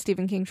 but it was a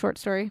Stephen King short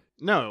story.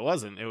 No, it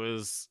wasn't. It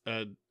was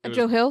a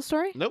Joe Hill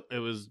story. Nope, it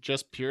was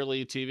just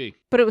purely TV.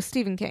 But it was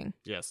Stephen King.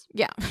 Yes.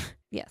 Yeah.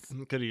 Yes.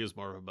 Could have used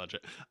more of a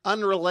budget.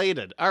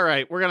 Unrelated. All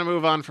right, we're gonna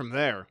move on from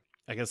there.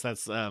 I guess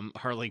that's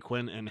Harley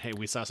Quinn, and hey,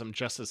 we saw some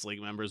Justice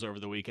League members over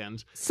the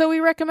weekend. So we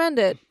recommend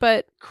it,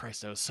 but...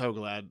 Christ, I was so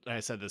glad I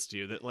said this to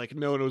you, that like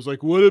no one was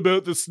like, what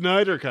about the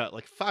Snyder Cut?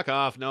 Like, fuck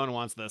off, no one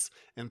wants this.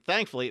 And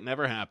thankfully, it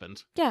never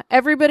happened. Yeah,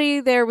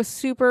 everybody there was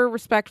super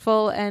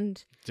respectful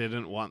and...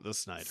 Didn't want the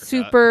Snyder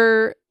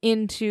super Cut.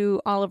 Into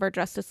all of our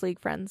Justice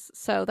League friends.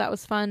 So that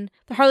was fun.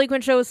 The Harley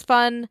Quinn show was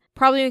fun.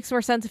 Probably makes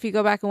more sense if you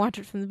go back and watch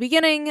it from the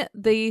beginning.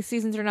 The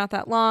seasons are not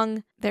that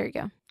long. There you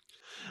go.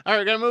 All right,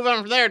 we're going to move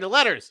on from there to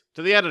letters,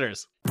 to the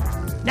editors.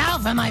 Now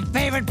for my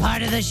favorite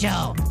part of the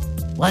show.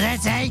 What'd that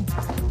say?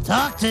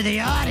 Talk to the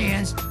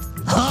audience?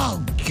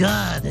 Oh,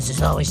 God, this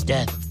is always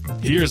death.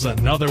 Here's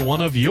another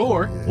one of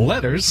your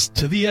letters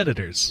to the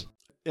editors.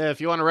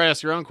 If you want to write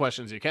us your own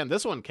questions, you can.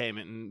 This one came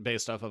in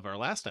based off of our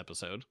last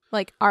episode.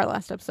 Like our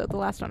last episode, the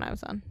last one I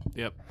was on.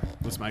 Yep.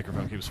 This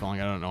microphone keeps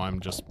falling. I don't know. I'm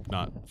just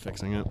not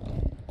fixing it.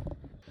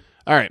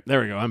 All right,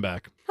 there we go. I'm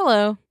back.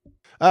 Hello.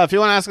 If you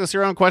want to ask us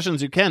your own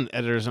questions, you can.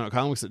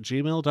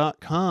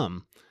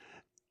 editorsnotecomics@gmail.com.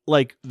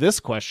 Like this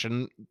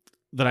question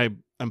that I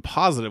am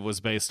positive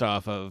was based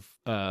off of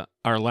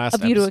our last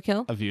episode. A View to a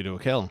Kill? A View to a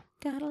Kill.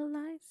 Got a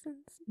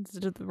license. It's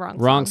the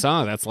wrong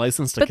song. That's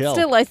License to Kill. But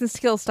still, License to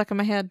Kill stuck in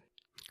my head.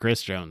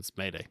 Chris Jones,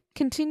 Mayday.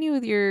 Continue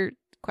with your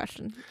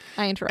question.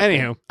 I interrupted.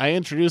 Anywho, I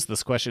introduced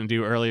this question to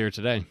you earlier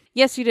today.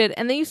 Yes, you did.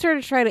 And then you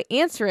started to try to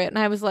answer it. And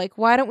I was like,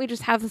 why don't we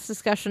just have this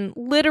discussion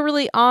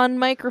literally on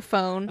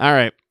microphone? All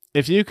right.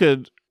 If you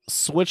could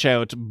switch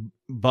out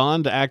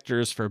Bond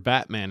actors for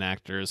Batman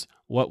actors,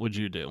 what would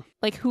you do?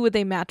 Like, who would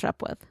they match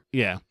up with?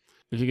 Yeah.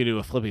 If you could do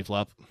a flippy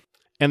flop.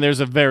 And there's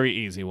a very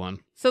easy one.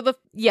 So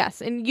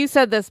yes, and you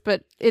said this,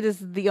 but it is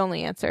the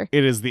only answer.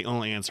 It is the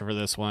only answer for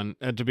this one.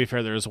 To be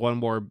fair, there's one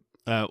more.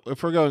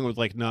 If we're going with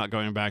like not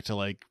going back to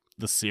like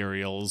the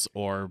serials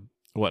or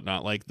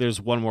whatnot, like there's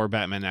one more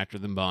Batman actor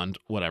than Bond.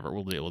 Whatever,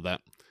 we'll deal with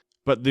that.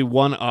 But the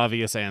one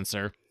obvious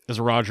answer is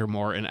Roger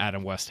Moore and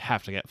Adam West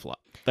have to get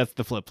flopped. That's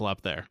the flip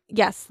flop there.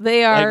 Yes,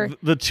 they are.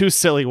 Like, the two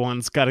silly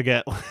ones got to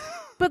get.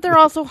 But they're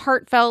also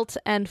heartfelt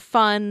and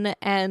fun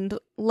and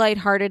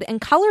lighthearted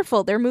and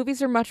colorful. Their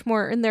movies are much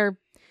more, and their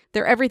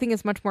everything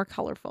is much more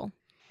colorful.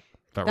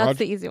 But that's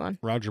the easy one.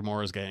 Roger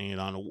Moore is getting it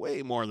on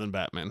way more than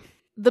Batman.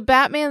 The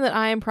Batman that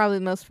I am probably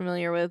most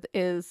familiar with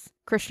is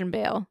Christian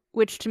Bale,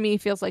 which to me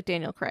feels like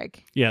Daniel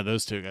Craig. Yeah,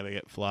 those two got to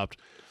get flopped.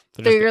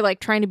 They're like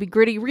trying to be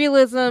gritty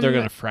realism. They're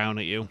going to frown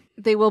at you.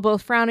 They will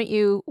both frown at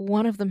you.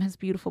 One of them has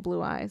beautiful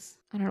blue eyes.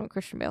 I don't know what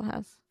Christian Bale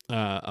has.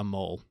 A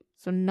mole.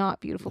 So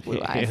not beautiful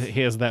blue eyes.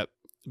 He has that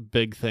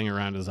big thing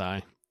around his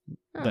eye.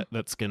 Oh.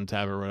 That skin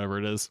tab or whatever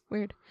it is.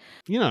 Weird.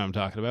 You know what I'm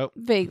talking about.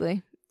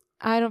 Vaguely.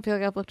 I don't feel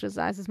like I've looked at his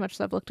eyes as much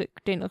as I've looked at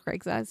Daniel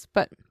Craig's eyes,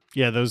 but...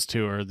 Yeah, those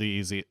two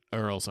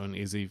are also an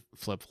easy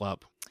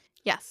flip-flop.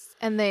 Yes,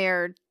 and they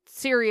are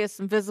serious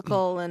and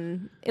physical,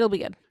 and it'll be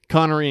good.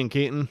 Connery and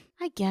Keaton?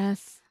 I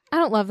guess. I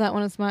don't love that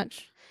one as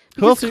much.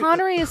 Because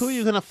Connery is... Who are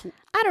you going to...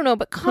 I don't know,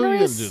 but Connery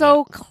is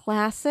so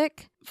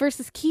classic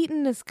versus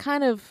Keaton is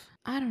kind of,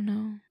 I don't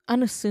know,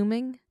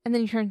 unassuming, and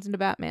then he turns into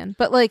Batman.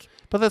 But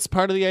that's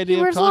part of the idea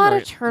of Connery. He wears a lot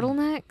of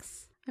turtlenecks.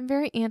 I'm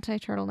very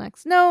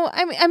anti-turtlenecks. No,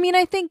 I mean,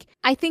 I think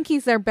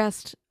he's their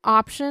best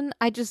option.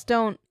 I just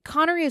don't.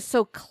 Connery is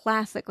so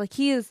classic. Like,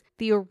 he is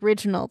the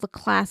original, the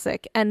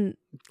classic, and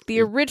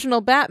the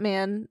original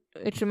Batman,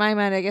 which in my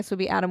mind I guess would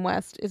be Adam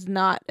West, is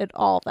not at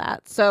all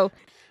that. So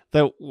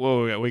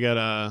we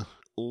got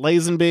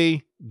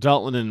Lazenby,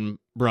 Dalton, and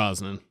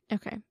Brosnan.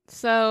 Okay,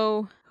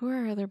 so who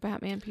are other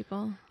Batman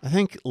people? I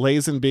think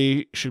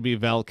Lazenby should be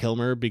Val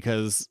Kilmer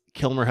because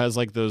Kilmer has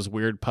like those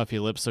weird puffy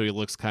lips, so he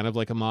looks kind of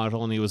like a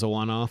model, and he was a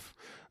one-off.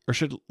 Or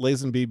should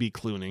Lazenby be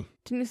Clooney?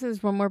 Didn't you say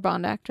there's one more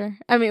Bond actor?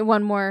 I mean,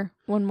 one more.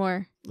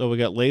 Oh, we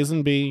got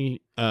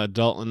Lazenby,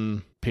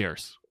 Dalton,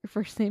 Pierce. Your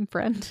first name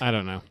friend? I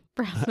don't know.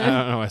 Brosnan.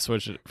 I don't know. I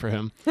switched it for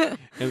him.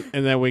 and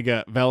then we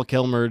got Val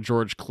Kilmer,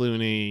 George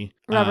Clooney,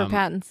 Robert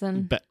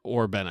Pattinson,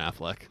 or Ben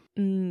Affleck.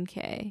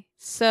 Okay,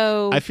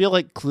 so I feel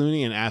like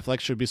Clooney and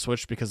Affleck should be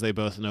switched because they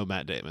both know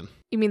Matt Damon.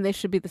 You mean they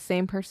should be the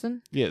same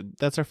person? Yeah,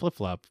 that's our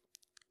flip-flop.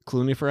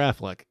 Clooney for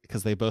Affleck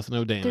because they both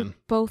know Damon. They're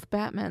both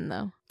Batman,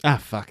 though. Ah,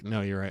 fuck.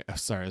 No, you're right. Oh,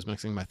 sorry, I was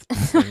mixing my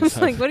I was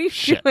like, what are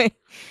you doing?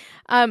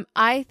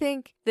 I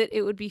think that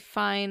it would be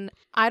fine.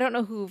 I don't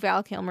know who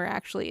Val Kilmer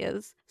actually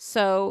is.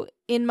 So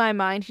in my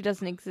mind, he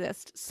doesn't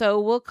exist. So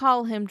we'll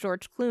call him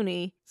George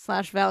Clooney /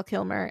 Val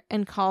Kilmer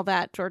and call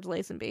that George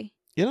Lazenby.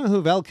 You know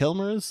who Val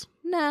Kilmer is?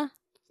 Nah.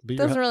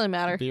 Doesn't really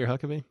matter. Beer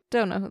Huckabee?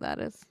 Don't know who that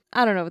is.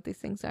 I don't know what these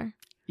things are.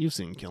 You've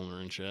seen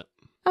Kilmer and shit.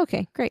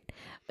 Okay, great.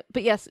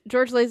 But yes,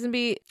 George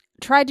Lazenby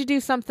tried to do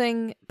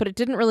something, but it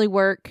didn't really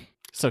work.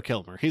 So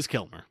Kilmer. He's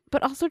Kilmer.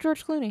 But also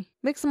George Clooney.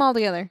 Mix them all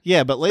together.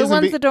 Yeah, but Lazenby... The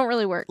ones that don't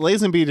really work.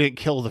 Lazenby didn't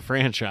kill the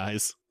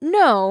franchise.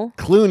 No.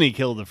 Clooney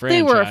killed the franchise.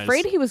 They were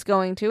afraid he was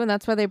going to, and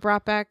that's why they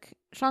brought back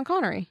Sean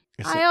Connery.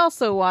 I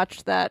also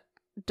watched that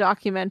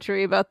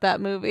documentary about that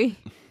movie.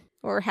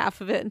 Or half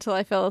of it until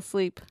I fell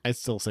asleep. I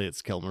still say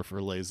it's Kilmer for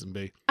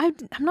Lazenby. I'm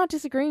not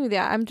disagreeing with you.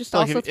 I'm just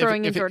also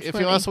throwing in George Clooney. If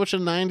you want to switch a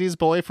 90s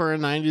boy for a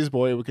 90s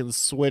boy, we can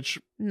switch...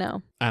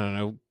 No. I don't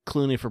know.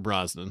 Clooney for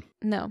Brosnan.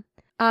 No.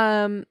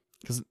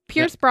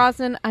 Pierce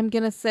Brosnan, I'm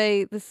going to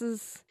say this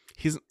is...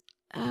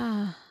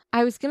 I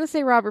was going to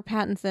say Robert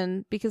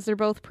Pattinson because they're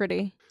both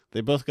pretty.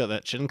 They both got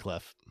that chin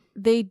clef.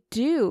 They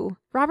do.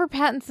 Robert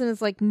Pattinson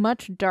is like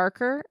much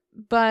darker,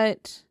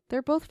 but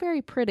they're both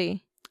very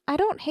pretty. I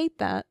don't hate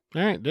that.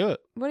 All right, do it.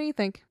 What do you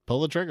think?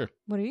 Pull the trigger.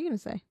 What are you going to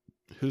say?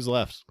 Who's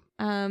left?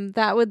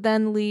 That would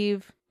then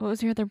leave... What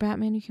was your other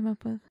Batman you came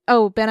up with?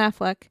 Oh, Ben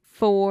Affleck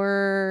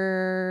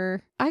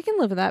for... I can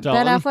live with that.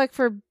 Dalton? Ben Affleck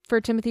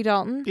for Timothy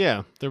Dalton.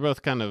 Yeah, they're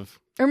both kind of...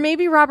 Or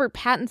maybe Robert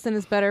Pattinson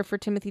is better for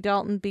Timothy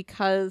Dalton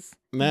because...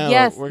 No,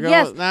 yes, we're going...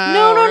 Yes.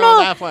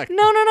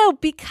 No,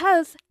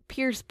 because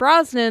Pierce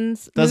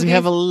Brosnan's Does movies... he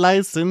have a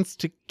license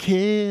to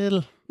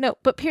kill? No,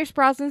 but Pierce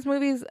Brosnan's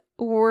movies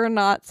were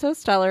not so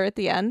stellar at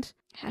the end.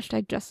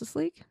 # Justice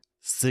League.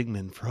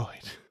 Sigmund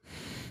Freud.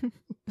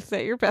 Is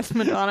that your best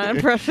Madonna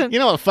impression? You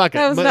know what? Fuck it.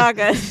 That was not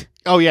good.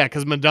 Oh, yeah,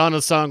 because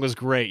Madonna's song was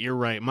great. You're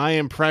right. My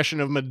impression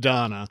of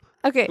Madonna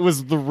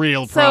was the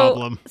real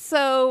problem.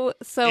 So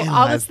all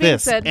Analyze this being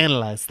this, said,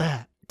 analyze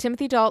that.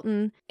 Timothy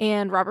Dalton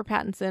and Robert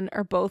Pattinson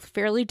are both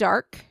fairly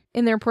dark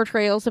in their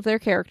portrayals of their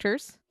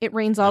characters. It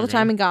rains all the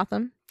time in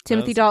Gotham.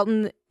 Timothy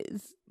Dalton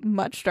is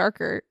much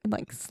darker and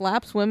like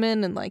slaps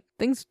women and like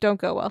things don't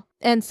go well.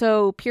 And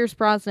so Pierce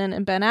Brosnan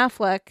and Ben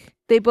Affleck,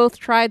 they both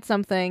tried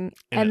something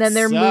and then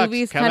their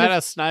movies kind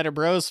of Snyder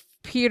Bros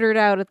petered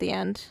out at the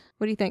end.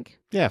 What do you think?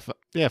 Yeah,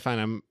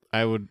 fine.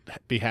 I would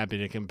be happy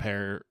to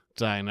compare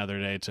Die Another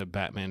Day to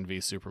Batman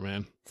v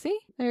Superman. See?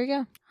 There you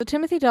go. The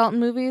Timothy Dalton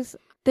movies,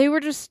 they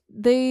were just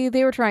they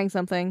were trying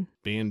something.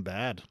 Being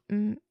bad.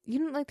 You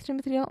didn't like the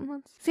Timothy Dalton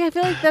ones? See, I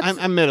feel like that's...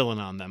 I'm middling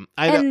on them.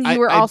 You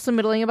were also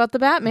middling about the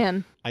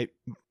Batman. I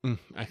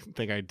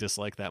think I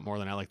dislike that more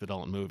than I like the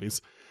Dalton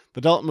movies.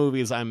 The Dalton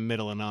movies I'm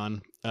middling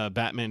on.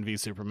 Batman v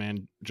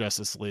Superman,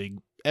 Justice League,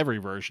 every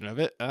version of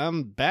it.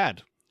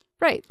 Bad.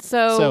 Right.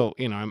 So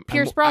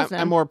Pierce Brosnan.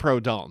 I'm more pro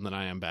Dalton than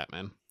I am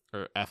Batman.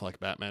 Or Affleck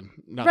Batman.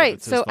 Not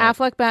right, so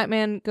Affleck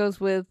Batman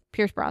goes with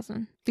Pierce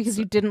Brosnan because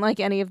you didn't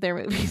like any of their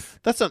movies.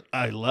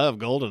 I love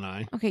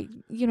GoldenEye. Okay,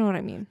 you know what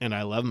I mean. And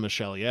I love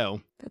Michelle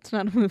Yeoh. That's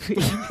not a movie.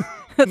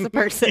 That's a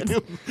person.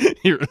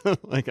 You're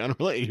like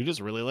unrelated. You just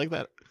really like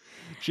that.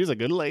 She's a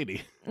good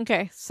lady.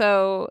 Okay,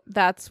 so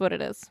that's what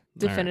it is.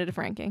 Definitive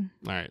ranking.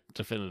 All right,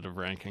 definitive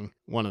ranking.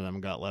 One of them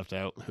got left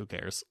out. Who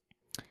cares?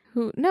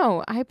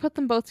 No, I put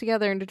them both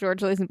together into George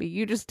Lazenby.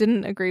 You just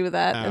didn't agree with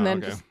that. And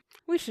then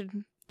we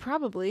should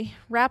probably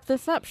wrap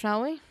this up,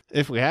 shall we?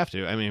 If we have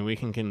to. I mean, we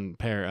can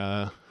compare.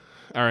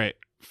 All right.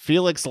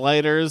 Felix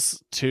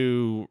Leiter's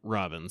to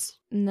Robbins.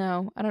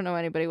 No, I don't know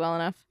anybody well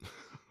enough.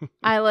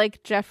 I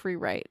like Jeffrey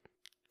Wright.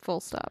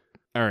 Full stop.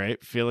 All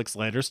right. Felix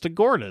Leiter's to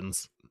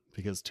Gordon's.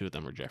 Because two of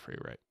them are Jeffrey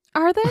Wright.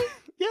 Are they?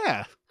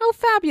 Yeah. Oh,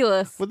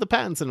 fabulous. With the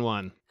Pattinson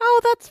one.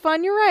 Oh, that's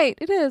fun. You're right.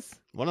 It is.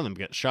 One of them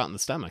gets shot in the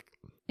stomach.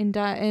 In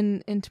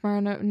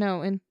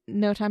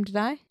No Time to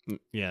Die?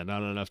 Yeah,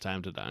 Not Enough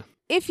Time to Die.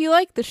 If you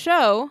like the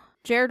show,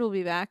 Jared will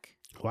be back.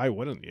 Why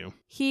wouldn't you?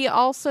 He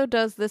also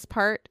does this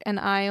part, and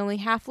I only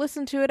half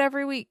listen to it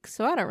every week,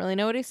 so I don't really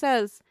know what he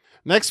says.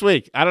 Next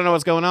week, I don't know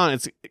what's going on.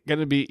 It's going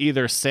to be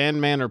either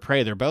Sandman or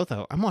Prey. They're both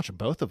out. I'm watching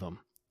both of them.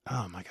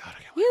 Oh my God.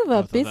 You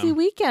have a busy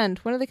weekend.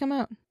 When do they come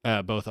out?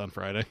 Both on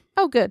Friday.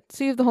 Oh, good.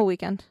 So you have the whole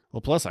weekend.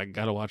 Well, plus I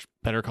got to watch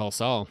Better Call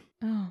Saul.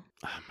 Oh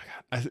my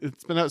God.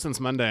 It's been out since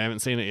Monday. I haven't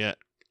seen it yet.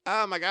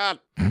 Oh my God.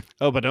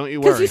 Oh, but don't you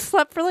worry. Because you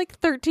slept for like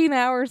 13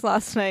 hours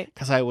last night.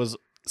 Because I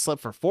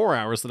slept for 4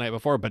 hours the night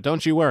before, but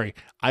don't you worry.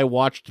 I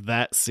watched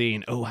that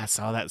scene. Oh, I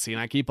saw that scene.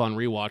 I keep on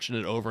rewatching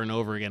it over and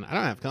over again. I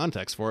don't have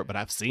context for it, but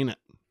I've seen it.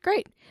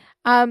 Great.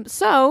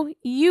 So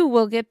you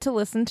will get to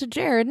listen to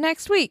Jared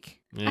next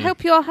week. Yeah. I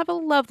hope you all have a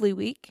lovely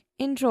week.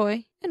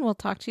 Enjoy, and we'll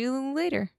talk to you later.